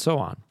religion and so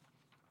on.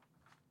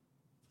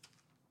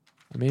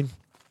 I mean,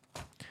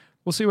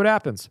 we'll see what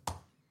happens.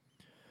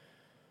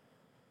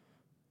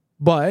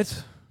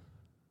 But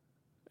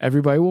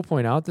everybody will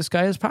point out this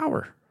guy has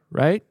power,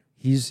 right?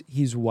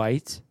 He's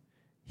white.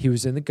 He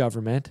was in the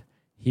government.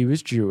 He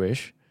was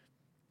Jewish.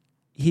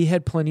 He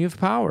had plenty of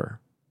power.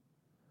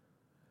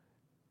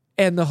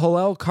 And the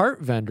halal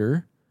cart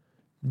vendor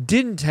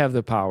didn't have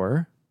the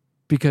power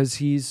because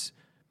he's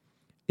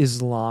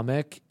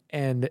Islamic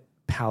and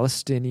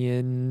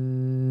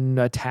Palestinian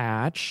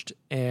attached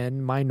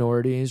and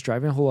minority. He's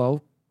driving a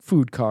halal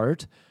food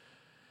cart.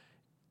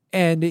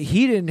 And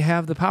he didn't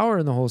have the power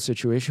in the whole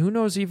situation. Who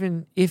knows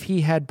even if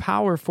he had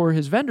power for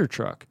his vendor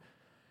truck?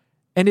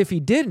 And if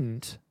he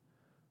didn't,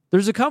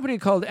 there's a company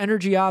called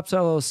Energy Ops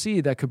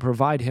LLC that could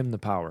provide him the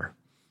power.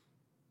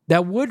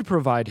 That would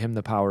provide him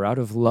the power out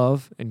of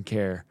love and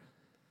care.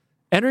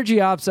 Energy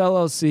Ops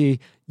LLC,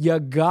 you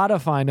gotta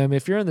find them.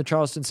 If you're in the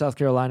Charleston, South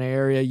Carolina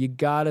area, you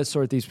gotta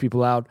sort these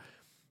people out.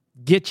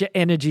 Get your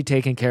energy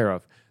taken care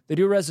of. They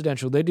do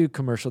residential, they do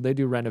commercial, they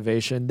do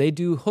renovation, they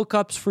do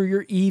hookups for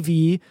your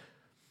EV.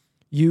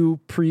 You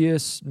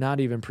Prius, not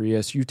even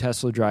Prius, you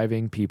Tesla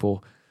driving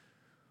people.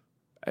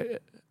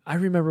 I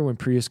remember when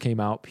Prius came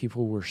out,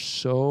 people were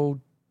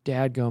so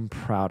dadgum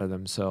proud of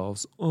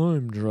themselves.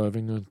 I'm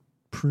driving a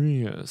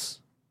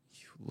Prius.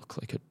 You look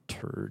like a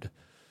turd.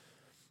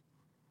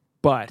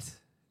 But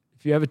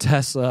if you have a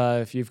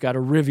Tesla, if you've got a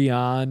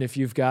Rivian, if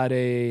you've got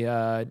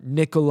a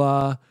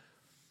Nikola,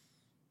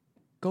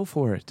 go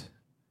for it.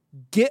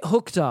 Get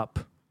hooked up.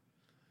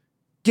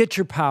 Get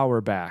your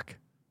power back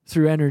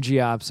through Energy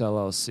Ops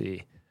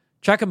LLC.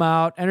 Check them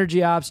out,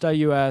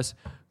 energyops.us.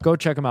 Go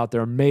check them out.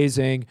 They're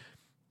amazing,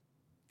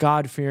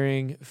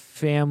 God-fearing,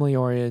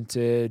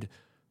 family-oriented,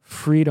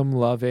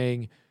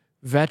 freedom-loving,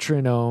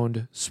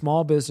 veteran-owned,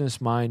 small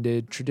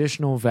business-minded,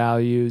 traditional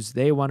values.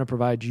 They want to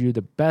provide you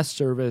the best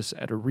service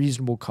at a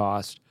reasonable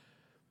cost.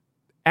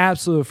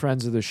 Absolute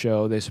friends of the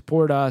show. They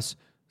support us.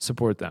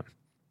 Support them.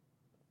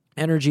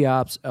 Energy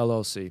Ops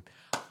LLC.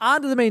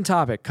 On to the main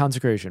topic,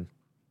 consecration.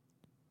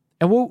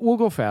 And we'll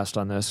go fast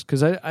on this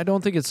because I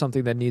don't think it's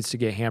something that needs to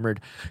get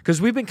hammered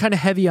because we've been kind of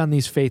heavy on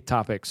these faith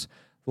topics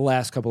the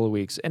last couple of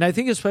weeks. And I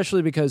think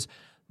especially because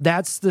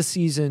that's the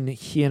season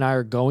he and I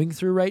are going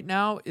through right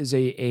now is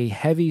a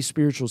heavy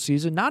spiritual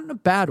season, not in a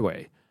bad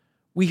way.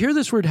 We hear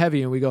this word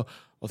heavy and we go,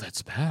 oh,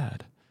 that's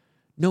bad.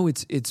 No,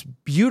 it's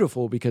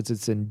beautiful because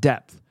it's in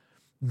depth.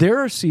 There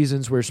are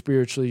seasons where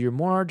spiritually you're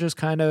more just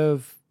kind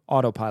of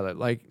autopilot,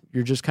 like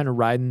you're just kind of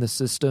riding the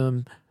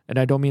system. And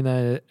I don't mean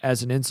that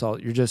as an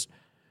insult.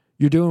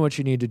 You're doing what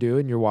you need to do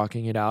and you're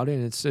walking it out,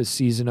 and it's a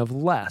season of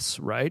less,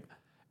 right?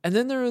 And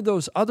then there are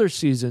those other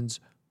seasons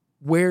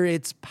where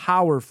it's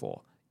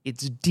powerful,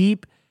 it's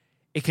deep,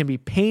 it can be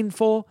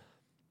painful,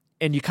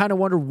 and you kind of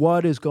wonder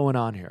what is going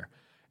on here.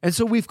 And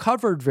so we've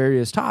covered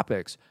various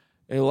topics.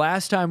 The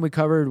last time we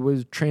covered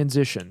was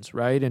transitions,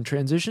 right? And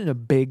transition is a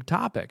big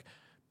topic.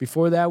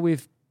 Before that,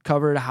 we've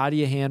covered how do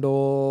you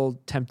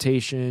handle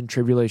temptation,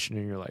 tribulation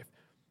in your life.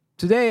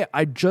 Today,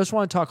 I just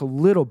want to talk a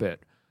little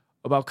bit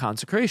about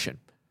consecration.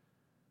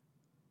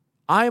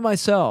 I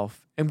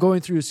myself am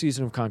going through a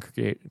season of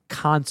consecration.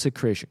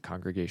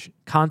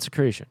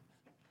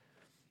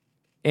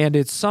 And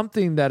it's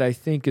something that I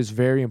think is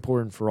very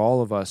important for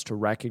all of us to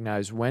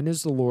recognize. When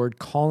is the Lord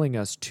calling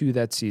us to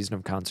that season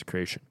of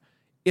consecration?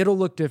 It'll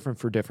look different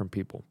for different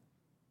people.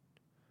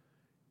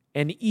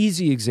 An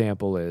easy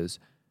example is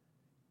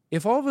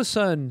if all of a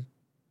sudden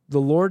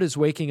the Lord is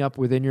waking up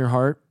within your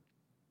heart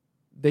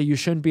that you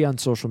shouldn't be on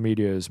social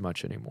media as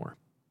much anymore.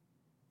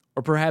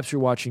 Or perhaps you're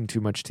watching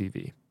too much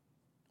TV.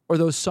 Or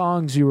those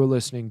songs you were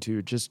listening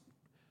to, just,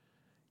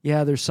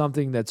 there's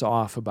something that's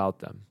off about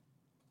them.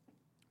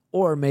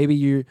 Or maybe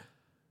you're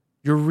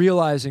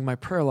realizing my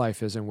prayer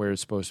life isn't where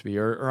it's supposed to be.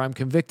 Or I'm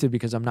convicted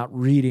because I'm not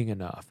reading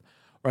enough.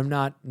 Or I'm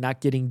not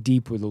getting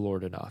deep with the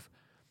Lord enough.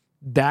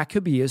 That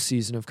could be a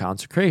season of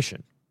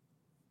consecration.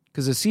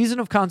 Because a season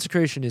of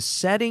consecration is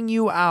setting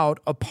you out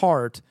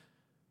apart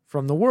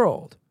from the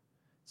world.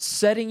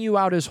 Setting you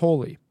out as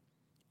holy.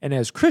 And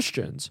as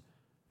Christians,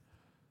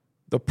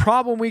 the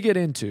problem we get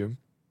into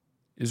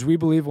is we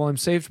believe, well, I'm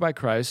saved by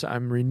Christ,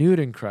 I'm renewed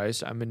in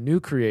Christ, I'm a new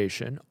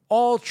creation,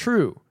 all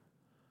true.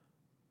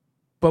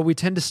 But we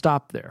tend to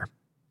stop there.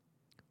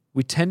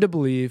 We tend to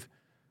believe,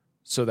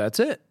 so that's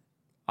it.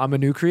 I'm a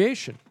new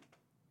creation.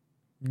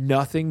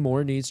 Nothing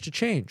more needs to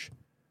change.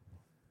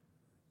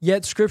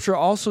 Yet Scripture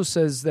also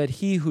says that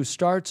he who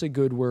starts a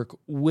good work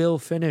will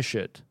finish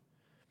it.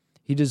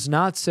 He does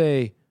not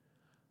say,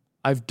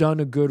 I've done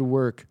a good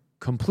work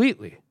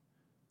completely. It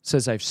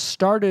says, I've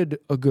started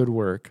a good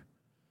work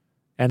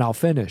and I'll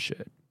finish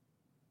it.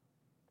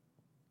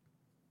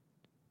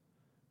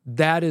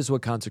 That is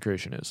what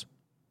consecration is.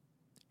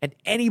 And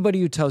anybody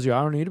who tells you,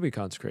 I don't need to be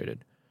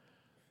consecrated,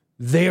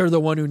 they are the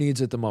one who needs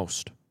it the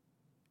most.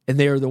 And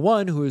they are the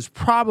one who is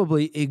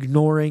probably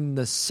ignoring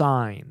the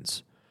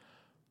signs.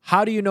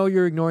 How do you know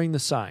you're ignoring the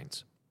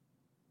signs?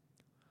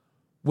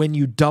 When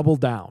you double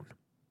down.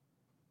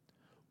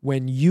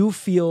 When you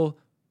feel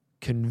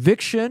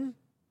conviction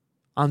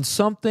on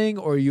something,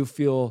 or you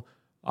feel,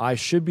 I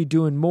should be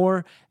doing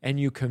more, and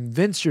you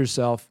convince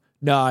yourself,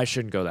 no, I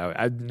shouldn't go that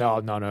way.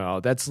 No.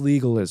 That's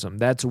legalism.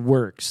 That's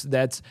works.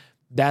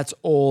 That's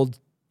old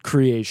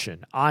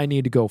creation. I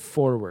need to go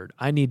forward.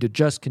 I need to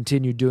just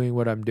continue doing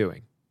what I'm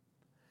doing.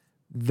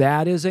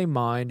 That is a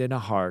mind and a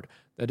heart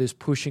that is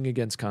pushing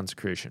against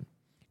consecration.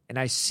 And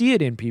I see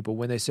it in people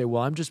when they say,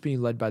 well, I'm just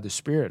being led by the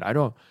Spirit. I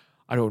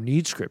don't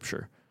need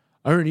Scripture.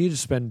 I don't need to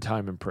spend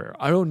time in prayer.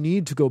 I don't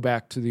need to go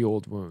back to the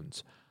old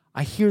wounds.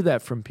 I hear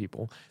that from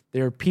people.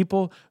 There are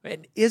people,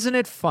 and isn't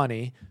it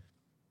funny?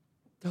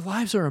 Their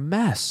lives are a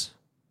mess.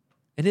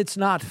 And it's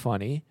not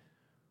funny,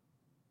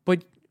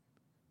 but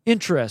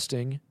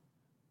interesting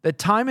that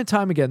time and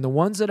time again, the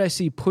ones that I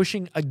see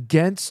pushing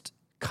against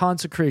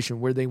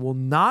consecration, where they will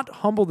not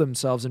humble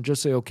themselves and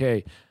just say,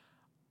 okay,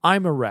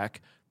 I'm a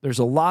wreck. There's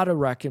a lot of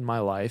wreck in my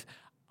life.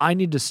 I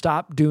need to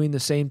stop doing the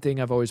same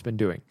thing I've always been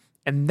doing.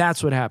 And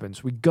that's what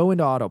happens. We go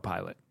into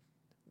autopilot.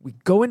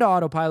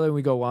 And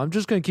we go, well, I'm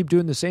just going to keep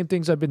doing the same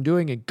things I've been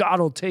doing, and God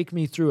will take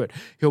me through it.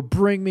 He'll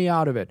bring me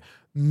out of it.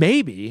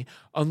 Maybe,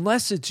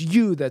 unless it's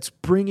you that's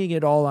bringing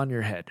it all on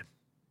your head.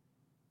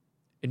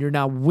 And you're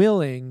not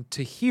willing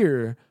to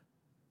hear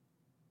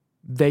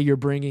that you're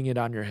bringing it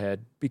on your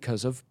head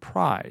because of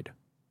pride.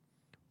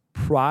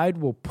 Pride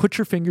will put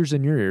your fingers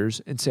in your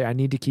ears and say, I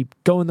need to keep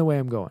going the way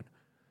I'm going.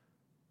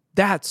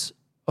 That's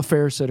a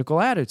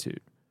Pharisaical attitude.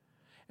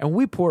 And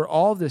we pour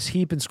all this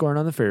heap and scorn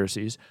on the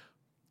Pharisees,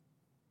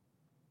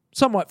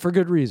 somewhat for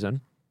good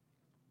reason,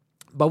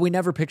 but we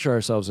never picture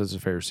ourselves as the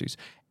Pharisees.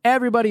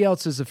 Everybody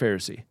else is a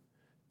Pharisee.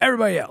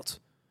 Everybody else.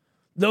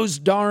 Those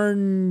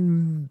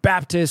darn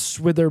Baptists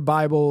with their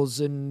Bibles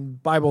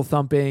and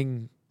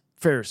Bible-thumping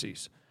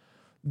Pharisees.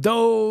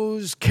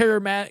 Those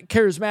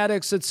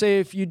charismatics that say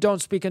if you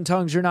don't speak in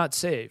tongues, you're not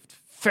saved.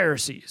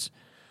 Pharisees.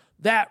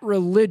 That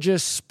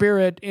religious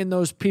spirit in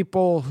those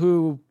people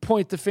who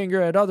point the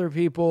finger at other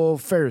people,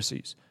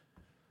 Pharisees.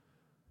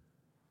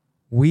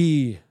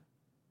 We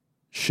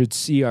should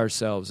see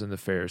ourselves in the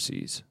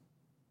Pharisees.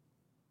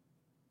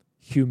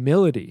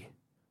 Humility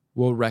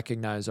will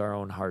recognize our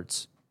own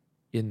hearts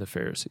in the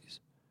Pharisees.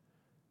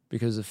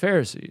 Because the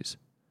Pharisees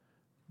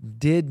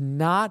did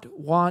not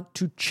want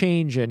to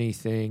change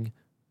anything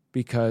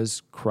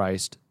because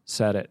Christ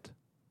said it.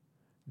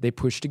 They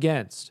pushed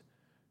against.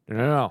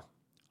 No.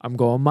 I'm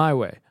going my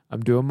way.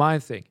 I'm doing my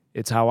thing.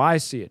 It's how I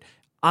see it.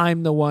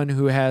 I'm the one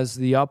who has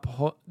the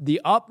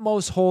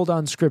utmost hold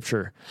on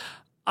Scripture.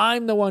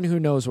 I'm the one who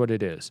knows what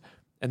it is.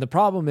 And the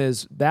problem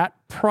is that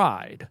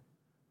pride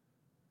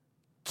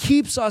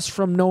keeps us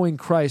from knowing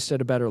Christ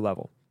at a better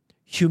level.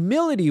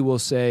 Humility will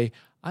say,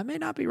 I may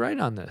not be right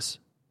on this.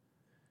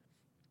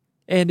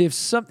 And if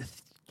something,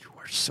 you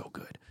are so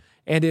good.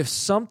 And if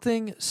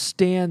something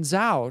stands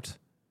out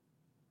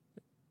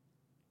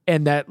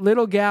and that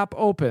little gap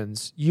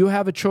opens, you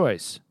have a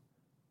choice.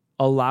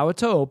 Allow it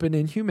to open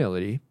in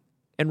humility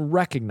and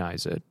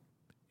recognize it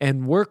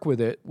and work with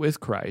it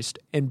with Christ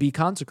and be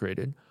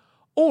consecrated,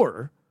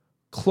 or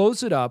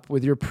close it up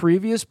with your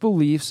previous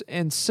beliefs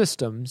and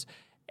systems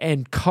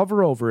and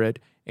cover over it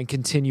and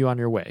continue on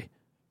your way.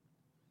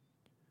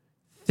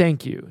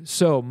 Thank you.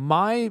 So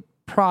my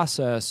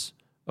process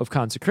of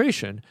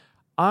consecration,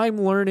 I'm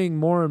learning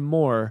more and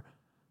more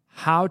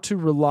how to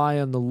rely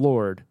on the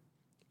Lord,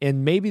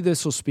 and maybe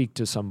this will speak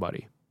to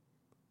somebody.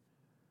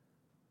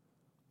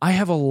 I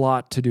have a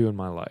lot to do in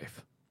my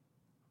life.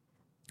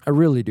 I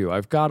really do.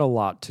 I've got a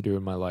lot to do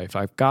in my life.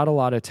 I've got a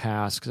lot of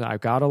tasks.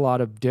 I've got a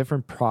lot of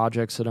different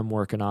projects that I'm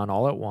working on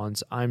all at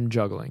once. I'm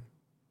juggling.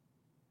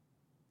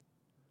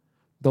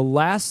 The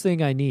last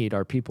thing I need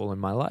are people in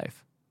my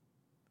life.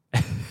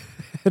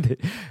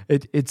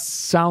 It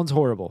sounds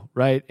horrible,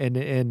 right?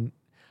 And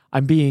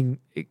I'm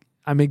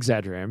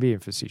exaggerating. I'm being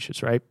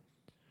facetious, right?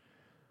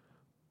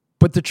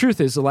 But the truth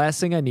is, the last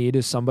thing I need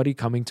is somebody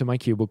coming to my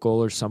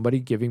cubicle or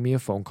somebody giving me a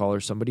phone call or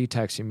somebody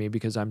texting me,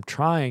 because I'm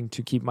trying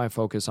to keep my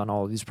focus on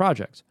all of these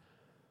projects.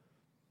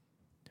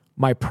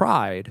 My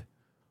pride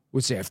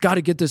would say, I've got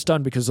to get this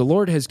done because the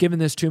Lord has given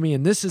this to me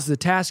and this is the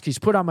task he's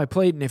put on my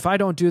plate. And if I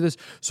don't do this,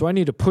 so I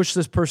need to push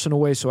this person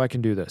away so I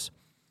can do this.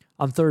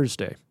 On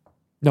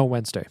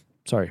Wednesday,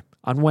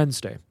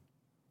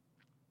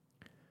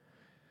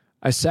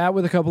 I sat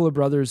with a couple of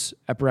brothers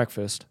at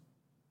breakfast,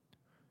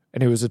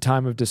 and it was a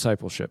time of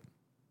discipleship.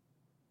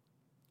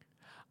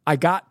 I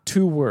got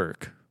to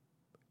work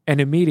and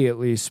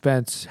immediately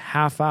spent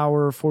half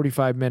hour,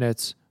 45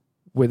 minutes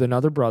with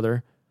another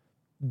brother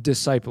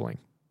discipling.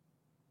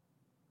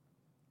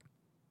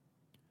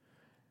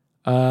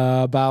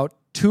 About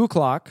 2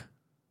 o'clock.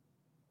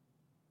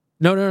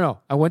 No.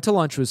 I went to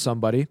lunch with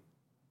somebody,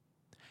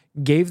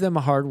 gave them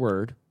a hard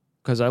word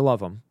because I love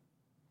them.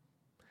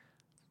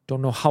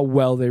 Don't know how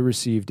well they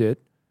received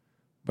it,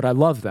 but I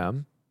love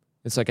them.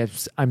 It's like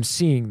I'm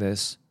seeing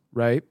this,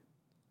 right?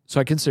 So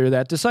I consider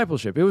that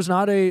discipleship. It was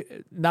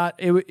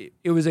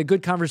it was a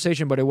good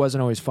conversation, but it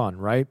wasn't always fun,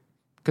 right?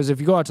 Because if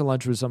you go out to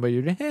lunch with somebody,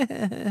 you're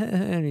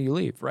and you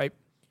leave, right?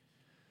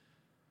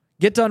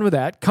 Get done with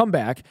that, come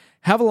back,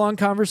 have a long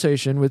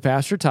conversation with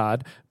Pastor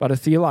Todd about a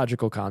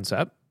theological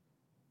concept,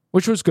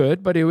 which was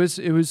good, but it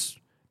was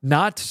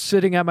not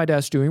sitting at my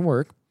desk doing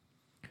work.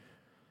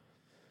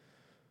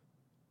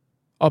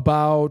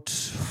 About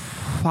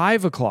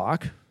 5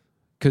 o'clock,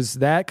 because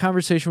that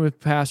conversation with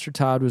Pastor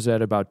Todd was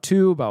at about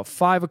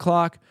 5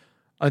 o'clock,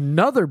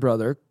 another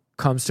brother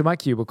comes to my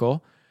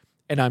cubicle,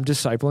 and I'm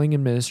discipling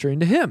and ministering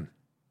to him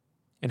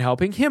and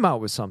helping him out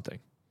with something.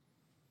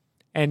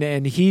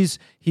 And he's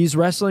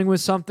wrestling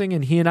with something,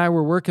 and he and I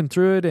were working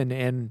through it,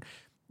 and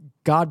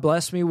God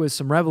blessed me with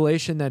some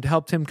revelation that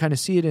helped him kind of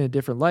see it in a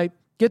different light.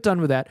 Get done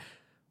with that.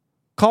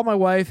 Call my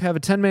wife, have a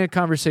 10-minute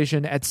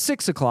conversation. At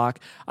 6 o'clock,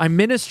 I'm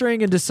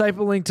ministering and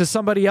discipling to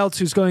somebody else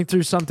who's going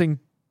through something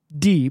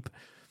deep,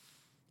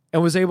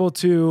 and was able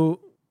to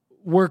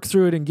work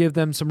through it and give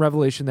them some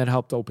revelation that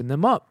helped open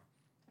them up.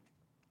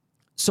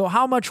 So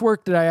how much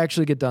work did I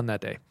actually get done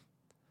that day?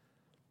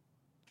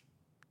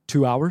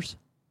 2 hours?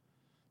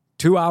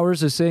 2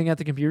 hours of sitting at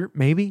the computer?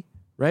 Maybe,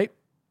 right?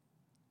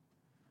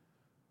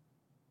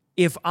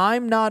 If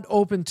I'm not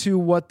open to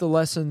the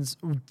lessons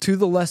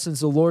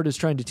the Lord is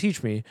trying to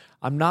teach me,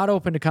 I'm not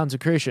open to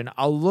consecration.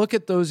 I'll look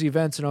at those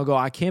events and I'll go,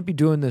 I can't be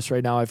doing this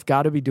right now. I've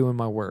got to be doing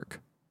my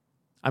work.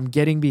 I'm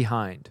getting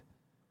behind.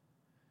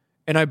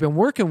 And I've been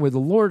working with the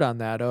Lord on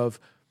that of,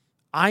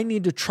 I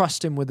need to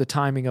trust him with the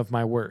timing of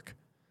my work.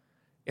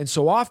 And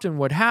so often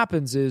what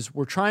happens is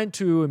we're trying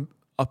to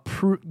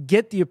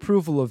get the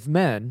approval of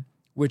men,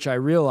 which I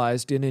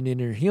realized in an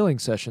inner healing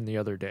session the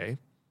other day.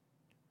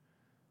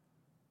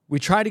 We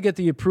try to get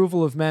the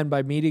approval of men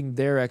by meeting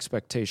their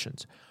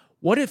expectations.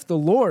 What if the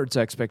Lord's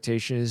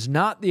expectation is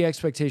not the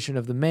expectation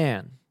of the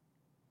man?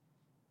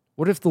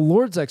 What if the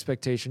Lord's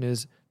expectation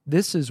is,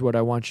 this is what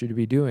I want you to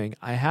be doing.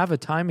 I have a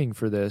timing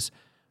for this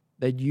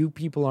that you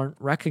people aren't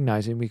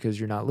recognizing because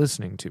you're not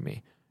listening to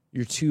me.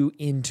 You're too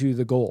into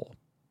the goal.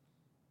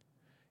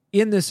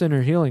 In this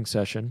inner healing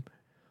session,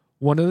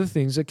 one of the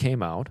things that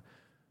came out,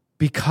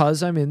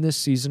 because I'm in this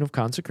season of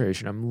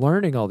consecration, I'm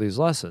learning all these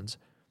lessons,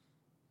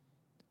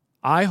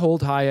 I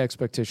hold high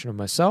expectation of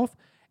myself,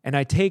 and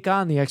I take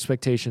on the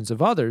expectations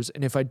of others,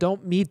 and if I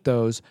don't meet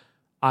those,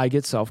 I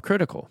get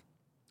self-critical,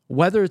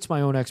 whether it's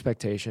my own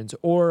expectations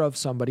or of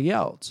somebody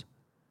else.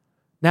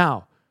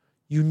 Now,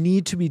 you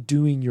need to be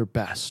doing your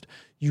best.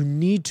 You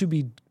need to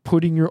be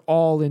putting your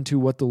all into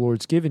what the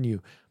Lord's given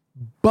you,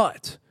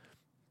 but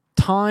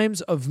times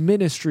of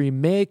ministry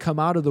may come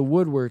out of the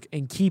woodwork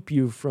and keep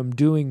you from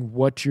doing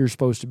what you're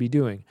supposed to be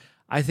doing.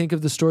 I think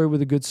of the story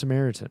with the Good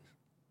Samaritan.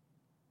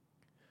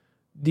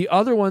 The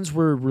other ones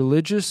were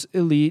religious,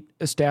 elite,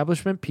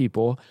 establishment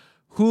people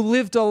who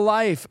lived a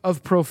life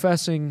of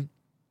professing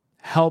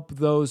help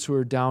those who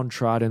are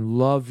downtrodden,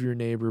 love your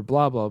neighbor,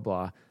 blah, blah,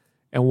 blah,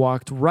 and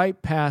walked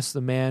right past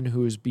the man who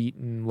was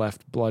beaten,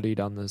 left bloodied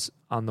on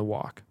the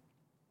walk.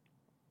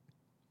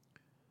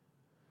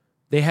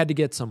 They had to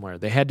get somewhere.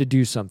 They had to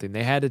do something.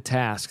 They had a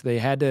task. They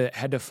had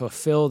to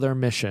fulfill their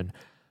mission.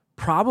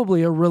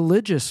 Probably a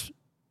religious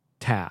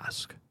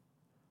task.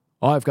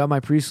 Oh, I've got my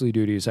priestly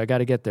duties. I got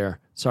to get there.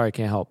 Sorry, I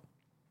can't help.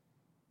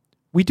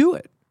 We do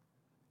it,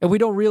 and we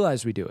don't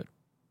realize we do it.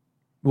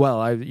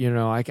 Well,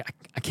 I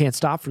can't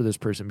stop for this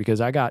person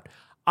because I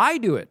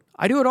do it.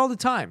 I do it all the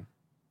time.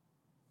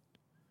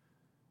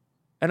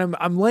 And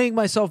I'm laying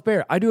myself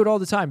bare. I do it all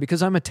the time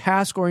because I'm a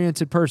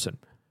task-oriented person.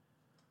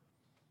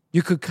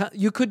 You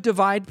could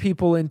divide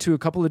people into a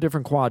couple of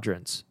different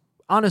quadrants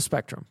on a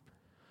spectrum.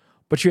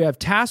 But you have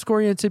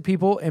task-oriented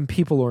people and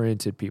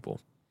people-oriented people.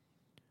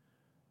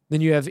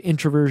 Then you have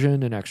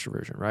introversion and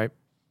extroversion, right?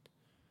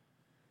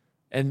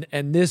 And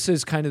this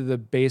is kind of the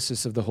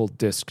basis of the whole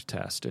DISC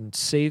test. And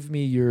save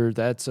me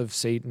that's of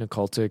Satan,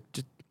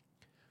 occultic.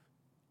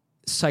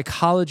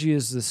 Psychology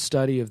is the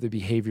study of the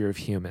behavior of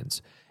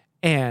humans.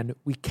 And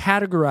we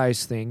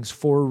categorize things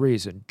for a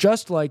reason.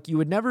 Just like you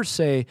would never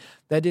say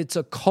that it's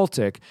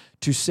occultic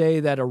to say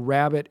that a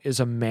rabbit is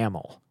a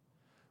mammal.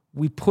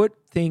 We put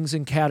things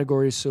in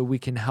categories so we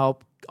can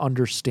help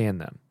understand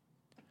them.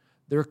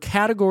 There are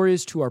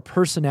categories to our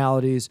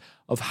personalities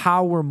of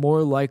how we're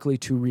more likely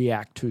to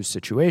react to a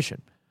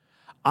situation.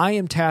 I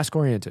am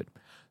task-oriented,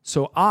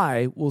 so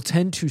I will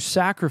tend to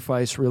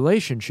sacrifice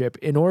relationship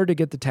in order to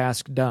get the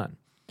task done.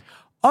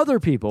 Other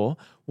people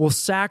will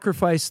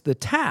sacrifice the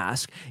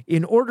task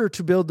in order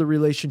to build the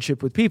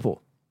relationship with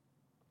people.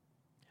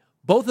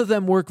 Both of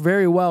them work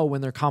very well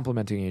when they're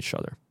complementing each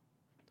other.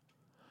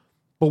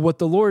 But what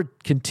the Lord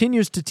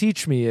continues to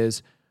teach me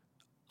is,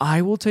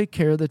 I will take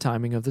care of the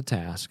timing of the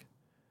task.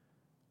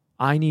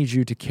 I need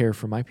you to care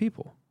for my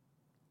people.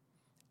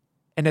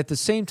 And at the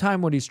same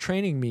time, what he's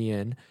training me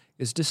in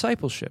is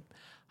discipleship.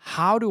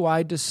 How do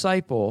I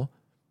disciple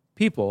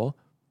people,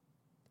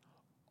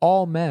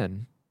 all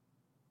men?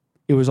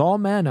 It was all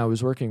men I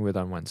was working with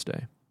on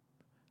Wednesday.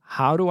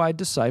 How do I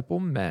disciple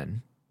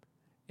men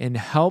and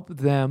help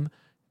them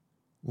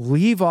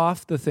leave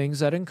off the things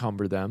that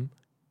encumber them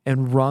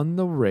and run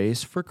the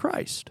race for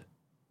Christ?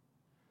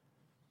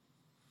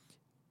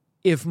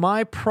 If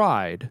my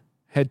pride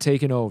had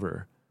taken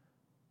over,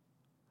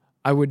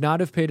 I would not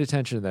have paid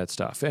attention to that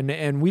stuff.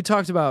 And we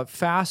talked about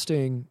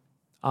fasting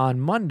on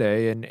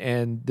Monday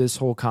and this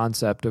whole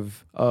concept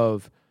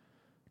of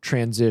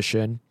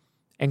transition,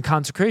 and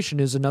consecration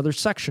is another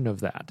section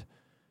of that.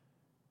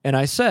 And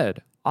I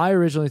said, I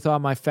originally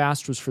thought my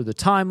fast was for the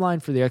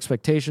timeline, for the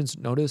expectations.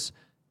 Notice,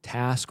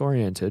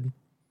 task-oriented.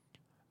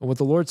 And what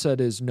the Lord said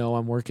is, no,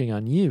 I'm working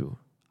on you.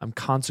 I'm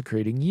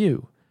consecrating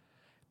you.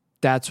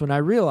 That's when I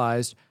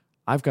realized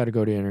I've got to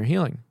go to inner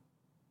healing.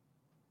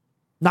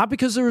 Not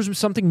because there was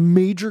something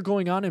major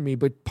going on in me,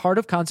 but part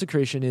of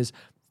consecration is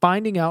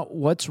finding out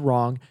what's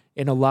wrong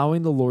and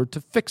allowing the Lord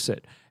to fix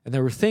it. And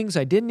there were things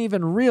I didn't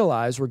even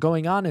realize were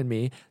going on in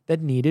me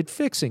that needed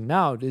fixing.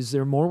 Now, is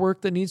there more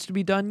work that needs to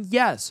be done?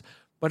 Yes.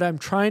 But I'm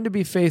trying to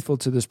be faithful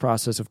to this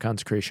process of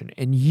consecration,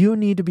 and you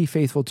need to be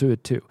faithful to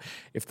it too.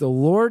 If the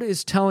Lord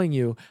is telling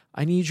you,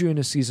 I need you in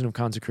a season of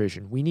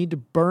consecration, we need to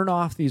burn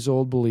off these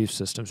old belief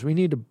systems. We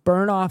need to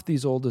burn off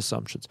these old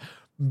assumptions.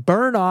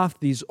 Burn off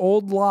these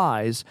old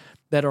lies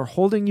that are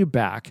holding you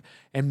back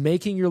and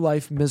making your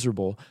life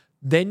miserable.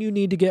 Then you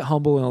need to get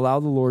humble and allow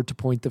the Lord to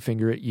point the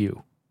finger at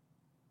you.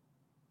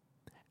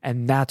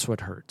 And that's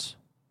what hurts.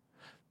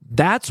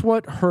 That's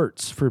what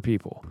hurts for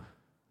people,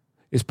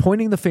 is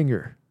pointing the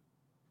finger,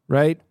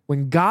 right?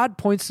 When God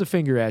points the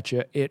finger at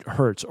you, it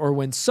hurts. Or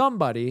when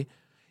somebody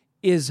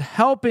is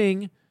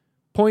helping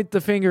point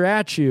the finger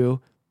at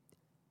you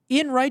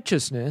in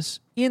righteousness,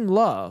 in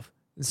love,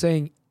 and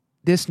saying,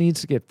 this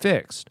needs to get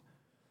fixed,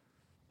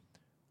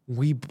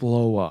 we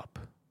blow up.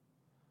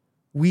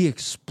 We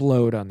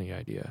explode on the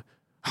idea.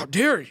 How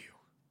dare you?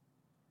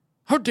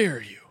 How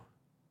dare you?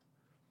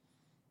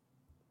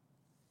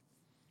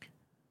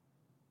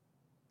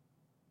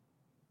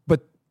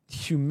 But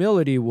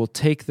humility will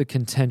take the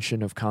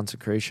contention of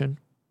consecration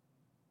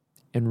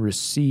and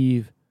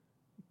receive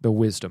the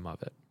wisdom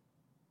of it.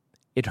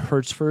 It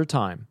hurts for a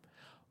time.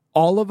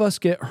 All of us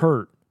get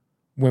hurt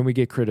when we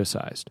get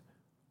criticized.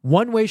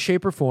 One way,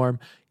 shape, or form,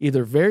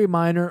 either very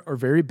minor or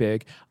very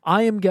big.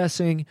 I am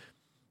guessing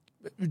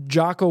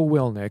Jocko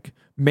Willink,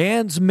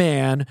 man's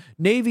man,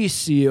 Navy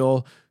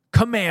SEAL,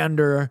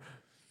 commander,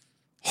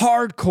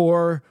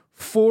 hardcore,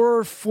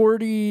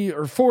 4:40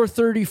 or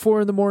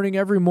 4:34 in the morning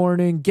every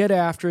morning, get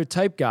after it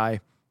type guy,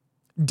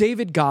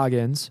 David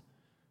Goggins,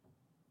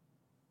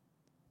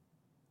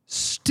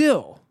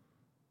 still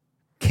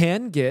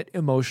can get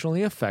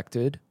emotionally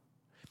affected.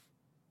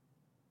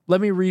 Let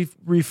me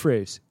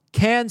rephrase.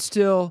 Can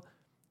still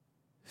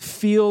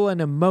feel an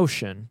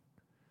emotion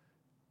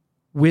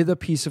with a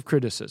piece of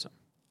criticism.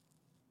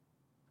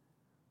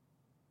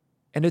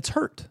 And it's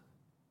hurt.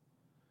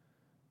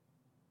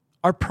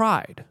 Our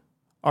pride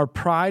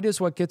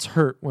is what gets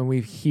hurt when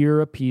we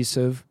hear a piece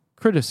of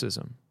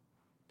criticism.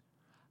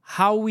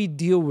 How we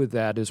deal with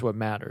that is what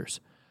matters.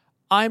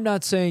 I'm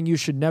not saying you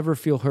should never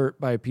feel hurt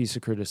by a piece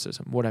of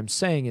criticism. What I'm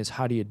saying is,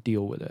 how do you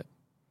deal with it?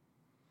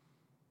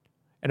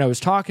 And I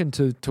was talking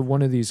to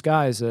one of these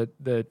guys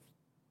that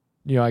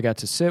I got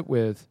to sit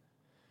with,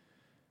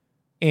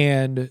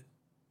 and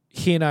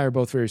he and I are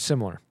both very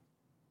similar.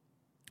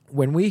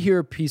 When we hear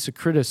a piece of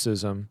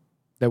criticism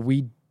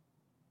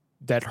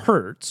that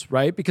hurts,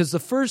 right? Because the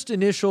first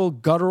initial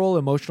guttural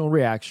emotional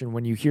reaction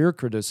when you hear a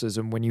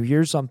criticism, when you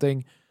hear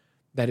something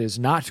that is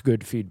not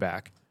good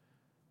feedback,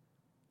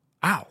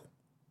 ow,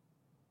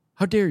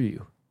 how dare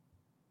you?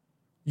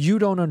 You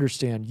don't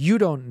understand. You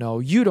don't know.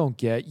 You don't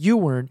get. You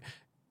weren't.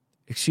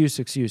 Excuse,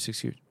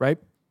 right?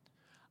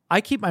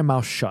 I keep my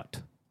mouth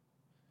shut.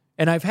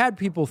 And I've had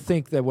people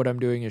think that what I'm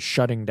doing is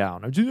shutting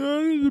down. I'm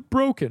just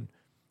broken.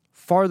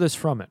 Farthest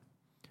from it.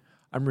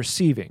 I'm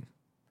receiving.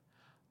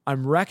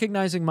 I'm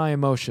recognizing my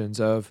emotions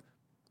of,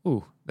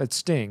 ooh, that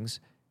stings,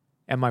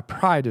 and my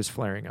pride is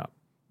flaring up.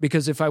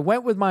 Because if I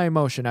went with my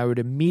emotion, I would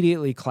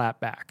immediately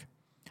clap back.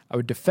 I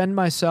would defend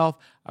myself.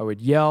 I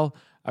would yell.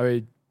 I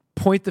would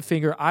point the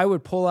finger. I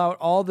would pull out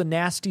all the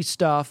nasty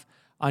stuff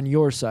on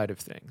your side of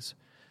things.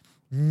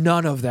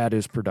 None of that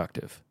is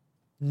productive.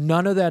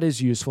 None of that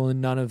is useful,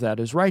 and none of that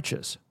is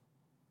righteous.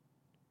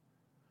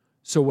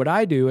 So what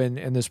I do,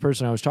 and this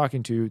person I was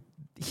talking to,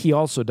 he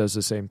also does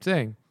the same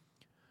thing.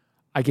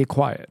 I get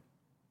quiet.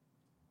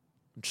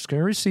 I'm just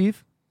going to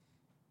receive.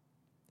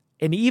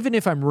 And even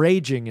if I'm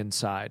raging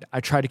inside,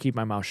 I try to keep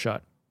my mouth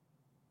shut.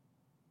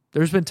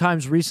 There's been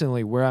times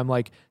recently where I'm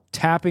like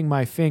tapping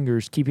my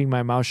fingers, keeping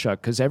my mouth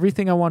shut, because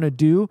everything I want to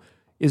do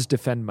is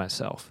defend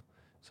myself.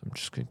 So I'm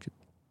just going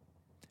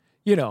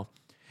to,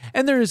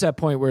 and there is that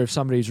point where if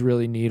somebody's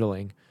really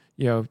needling,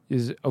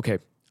 is, okay,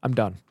 I'm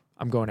done.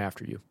 I'm going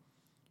after you.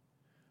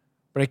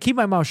 But I keep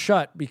my mouth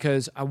shut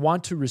because I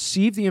want to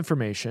receive the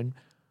information,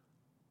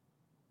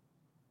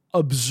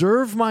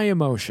 observe my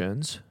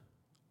emotions,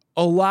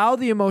 allow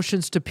the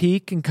emotions to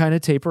peak and kind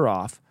of taper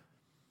off,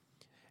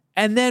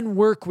 and then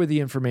work with the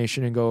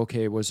information and go,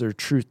 okay, was there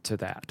truth to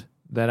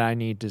that I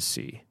need to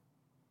see?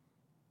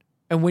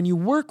 And when you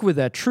work with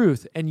that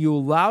truth and you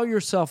allow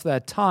yourself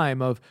that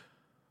time of,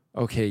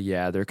 okay,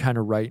 yeah, they're kind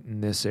of right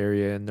in this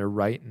area and they're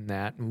right in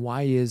that, and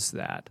why is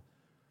that?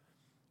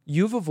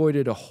 You've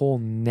avoided a whole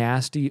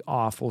nasty,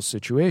 awful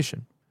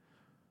situation.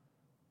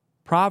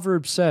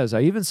 Proverbs says,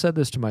 I even said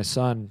this to my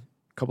son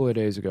a couple of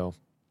days ago.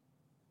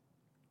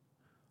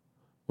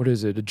 What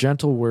is it? A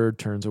gentle word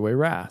turns away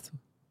wrath.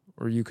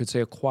 Or you could say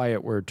a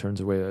quiet word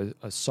turns away,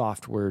 a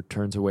soft word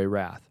turns away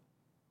wrath.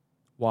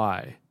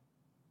 Why?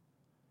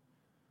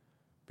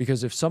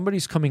 Because if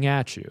somebody's coming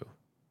at you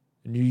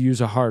and you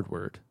use a hard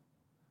word,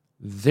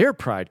 their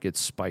pride gets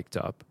spiked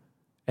up,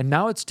 and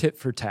now it's tit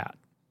for tat.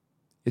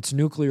 It's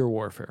nuclear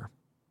warfare.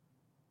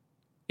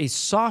 A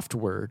soft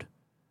word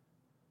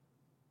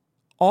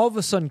all of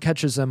a sudden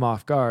catches them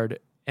off guard,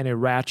 and it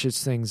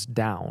ratchets things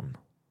down.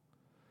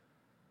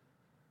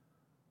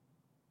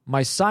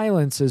 My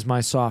silence is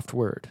my soft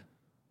word.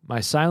 My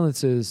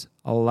silence is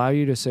I'll allow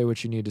you to say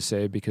what you need to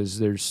say because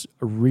there's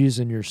a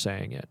reason you're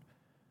saying it.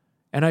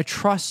 And I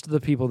trust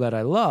the people that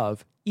I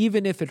love.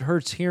 Even if it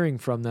hurts hearing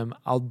from them,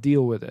 I'll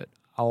deal with it.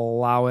 I'll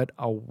allow it.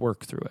 I'll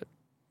work through it.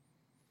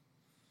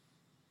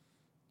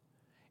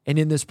 And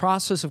in this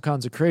process of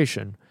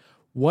consecration,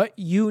 what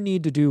you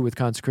need to do with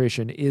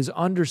consecration is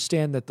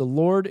understand that the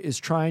Lord is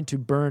trying to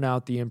burn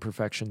out the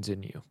imperfections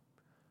in you.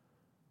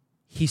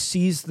 He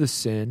sees the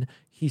sin.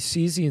 He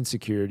sees the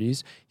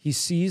insecurities. He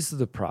sees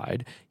the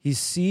pride. He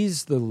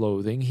sees the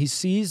loathing. He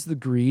sees the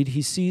greed.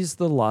 He sees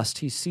the lust.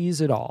 He sees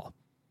it all.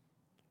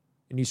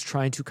 And he's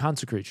trying to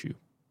consecrate you.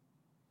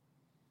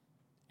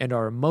 And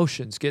our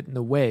emotions get in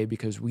the way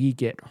because we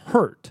get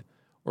hurt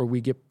or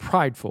we get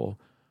prideful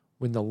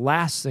when the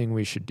last thing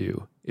we should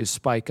do is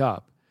spike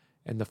up.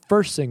 And the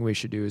first thing we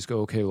should do is go,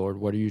 okay, Lord,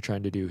 what are you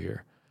trying to do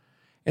here?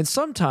 And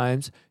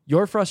sometimes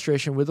your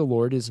frustration with the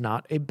Lord is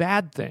not a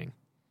bad thing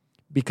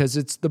because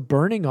it's the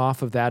burning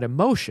off of that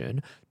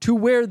emotion to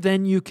where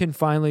then you can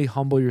finally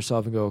humble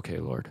yourself and go, okay,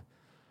 Lord,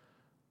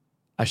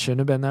 I shouldn't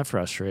have been that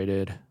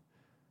frustrated.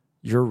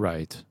 You're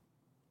right.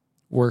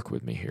 Work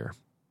with me here.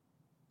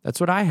 That's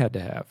what I had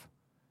to have.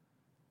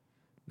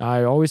 Now,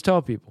 I always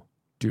tell people,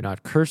 do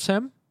not curse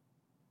him.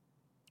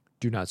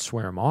 Do not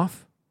swear him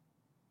off.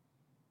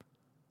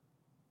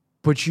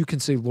 But you can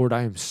say, Lord,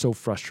 I am so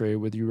frustrated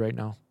with you right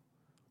now.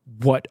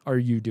 What are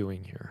you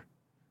doing here?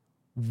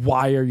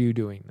 Why are you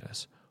doing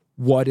this?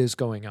 What is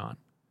going on?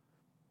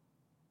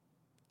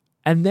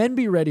 And then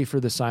be ready for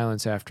the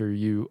silence after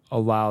you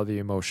allow the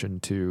emotion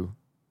to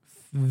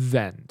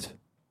vent.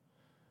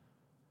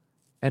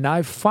 And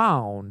I've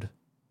found,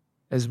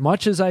 as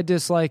much as I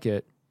dislike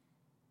it,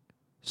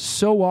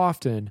 so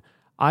often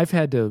I've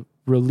had to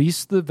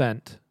release the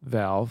vent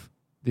valve,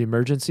 the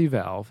emergency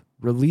valve,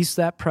 release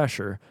that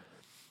pressure.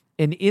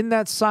 And in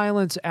that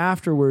silence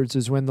afterwards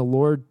is when the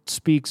Lord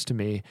speaks to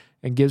me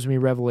and gives me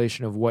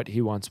revelation of what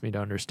he wants me to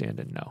understand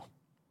and know.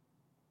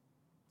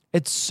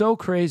 It's so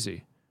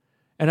crazy.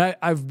 And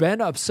I've been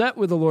upset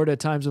with the Lord at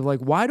times of like,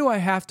 why do I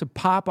have to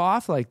pop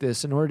off like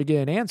this in order to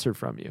get an answer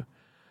from you?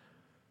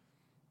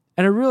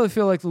 And I really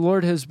feel like the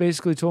Lord has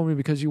basically told me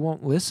because you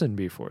won't listen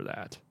before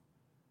that.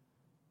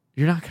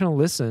 You're not going to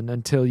listen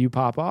until you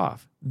pop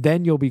off.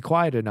 Then you'll be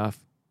quiet enough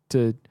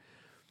to...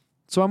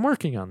 So I'm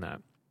working on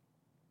that.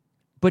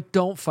 But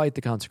don't fight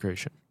the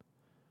consecration.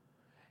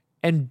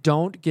 And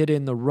don't get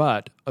in the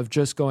rut of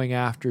just going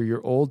after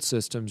your old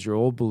systems, your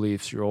old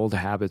beliefs, your old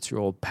habits,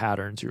 your old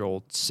patterns, your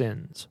old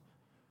sins.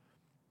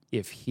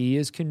 If he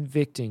is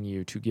convicting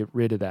you to get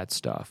rid of that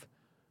stuff,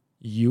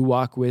 you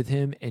walk with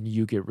him and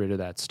you get rid of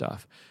that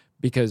stuff.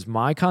 Because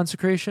my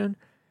consecration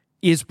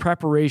is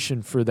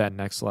preparation for that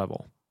next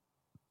level.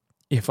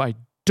 If I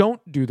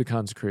don't do the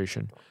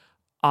consecration,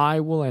 I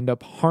will end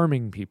up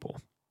harming people.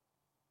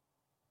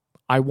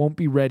 I won't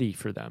be ready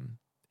for them,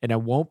 and I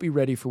won't be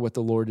ready for what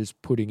the Lord is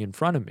putting in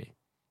front of me.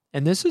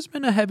 And this has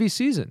been a heavy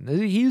season.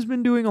 He's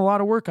been doing a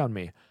lot of work on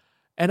me.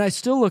 And I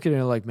still look at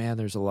it like, man,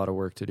 there's a lot of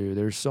work to do.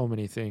 There's so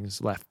many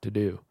things left to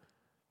do.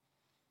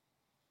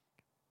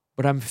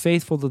 But I'm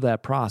faithful to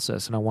that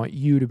process, and I want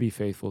you to be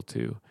faithful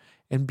too.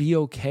 And be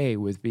okay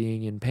with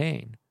being in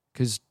pain,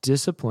 because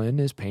discipline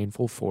is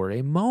painful for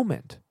a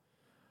moment.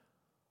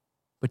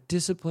 But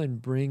discipline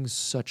brings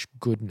such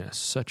goodness,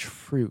 such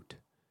fruit.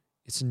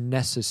 It's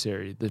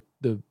necessary.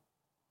 The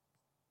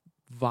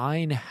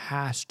vine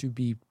has to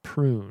be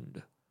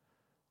pruned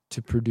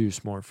to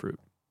produce more fruit.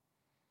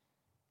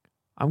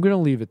 I'm going to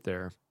leave it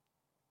there.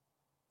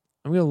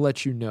 I'm going to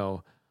let you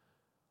know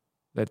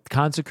that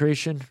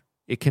consecration,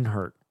 it can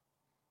hurt,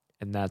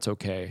 and that's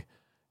okay.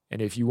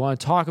 And if you want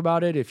to talk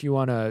about it, if you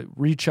want to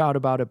reach out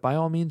about it, by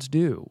all means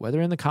do.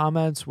 Whether in the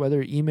comments,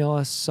 whether email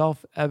us,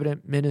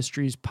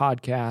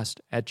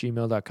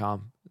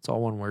 selfevidentministriespodcast@gmail.com. It's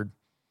all one word.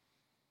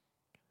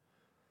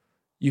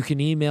 You can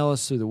email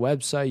us through the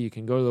website. You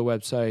can go to the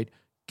website,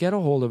 get a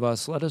hold of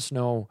us, let us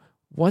know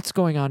what's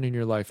going on in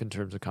your life in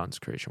terms of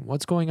consecration.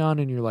 What's going on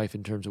in your life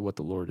in terms of what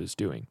the Lord is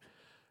doing?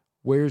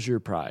 Where's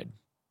your pride?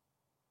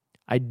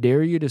 I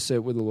dare you to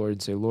sit with the Lord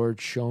and say, Lord,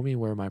 show me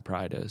where my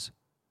pride is,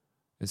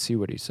 and see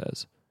what he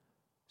says.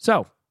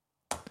 So,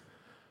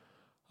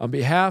 on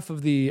behalf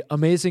of the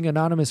amazing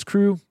anonymous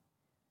crew,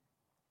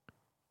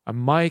 I'm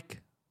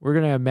Mike. We're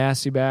going to have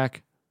Massey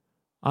back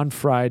on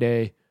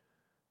Friday.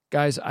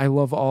 Guys, I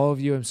love all of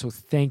you. I'm so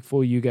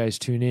thankful you guys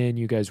tune in,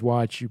 you guys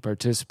watch, you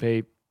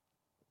participate,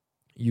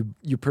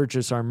 you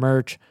purchase our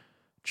merch.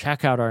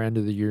 Check out our end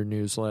of the year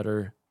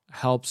newsletter.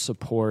 Help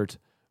support.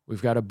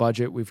 We've got a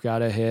budget we've got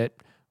to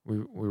hit.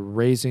 We're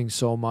raising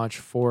so much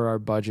for our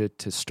budget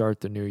to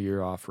start the new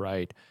year off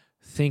right.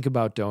 Think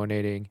about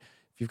donating.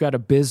 If you've got a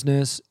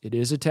business, it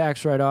is a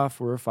tax write-off.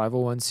 We're a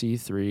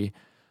 501c3.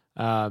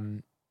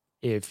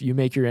 If you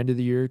make your end of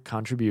the year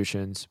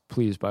contributions,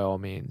 please, by all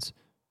means.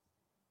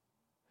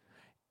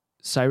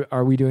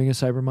 Are we doing a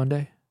Cyber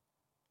Monday?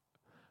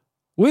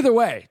 Either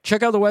way,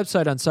 check out the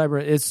website on Cyber.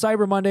 It's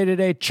Cyber Monday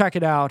today. Check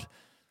it out.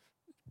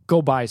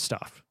 Go buy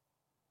stuff.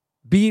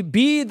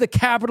 Be the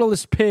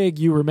capitalist pig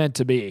you were meant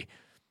to be.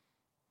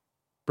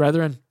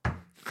 Brethren.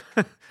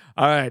 All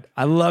right.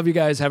 I love you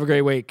guys. Have a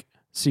great week.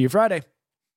 See you Friday.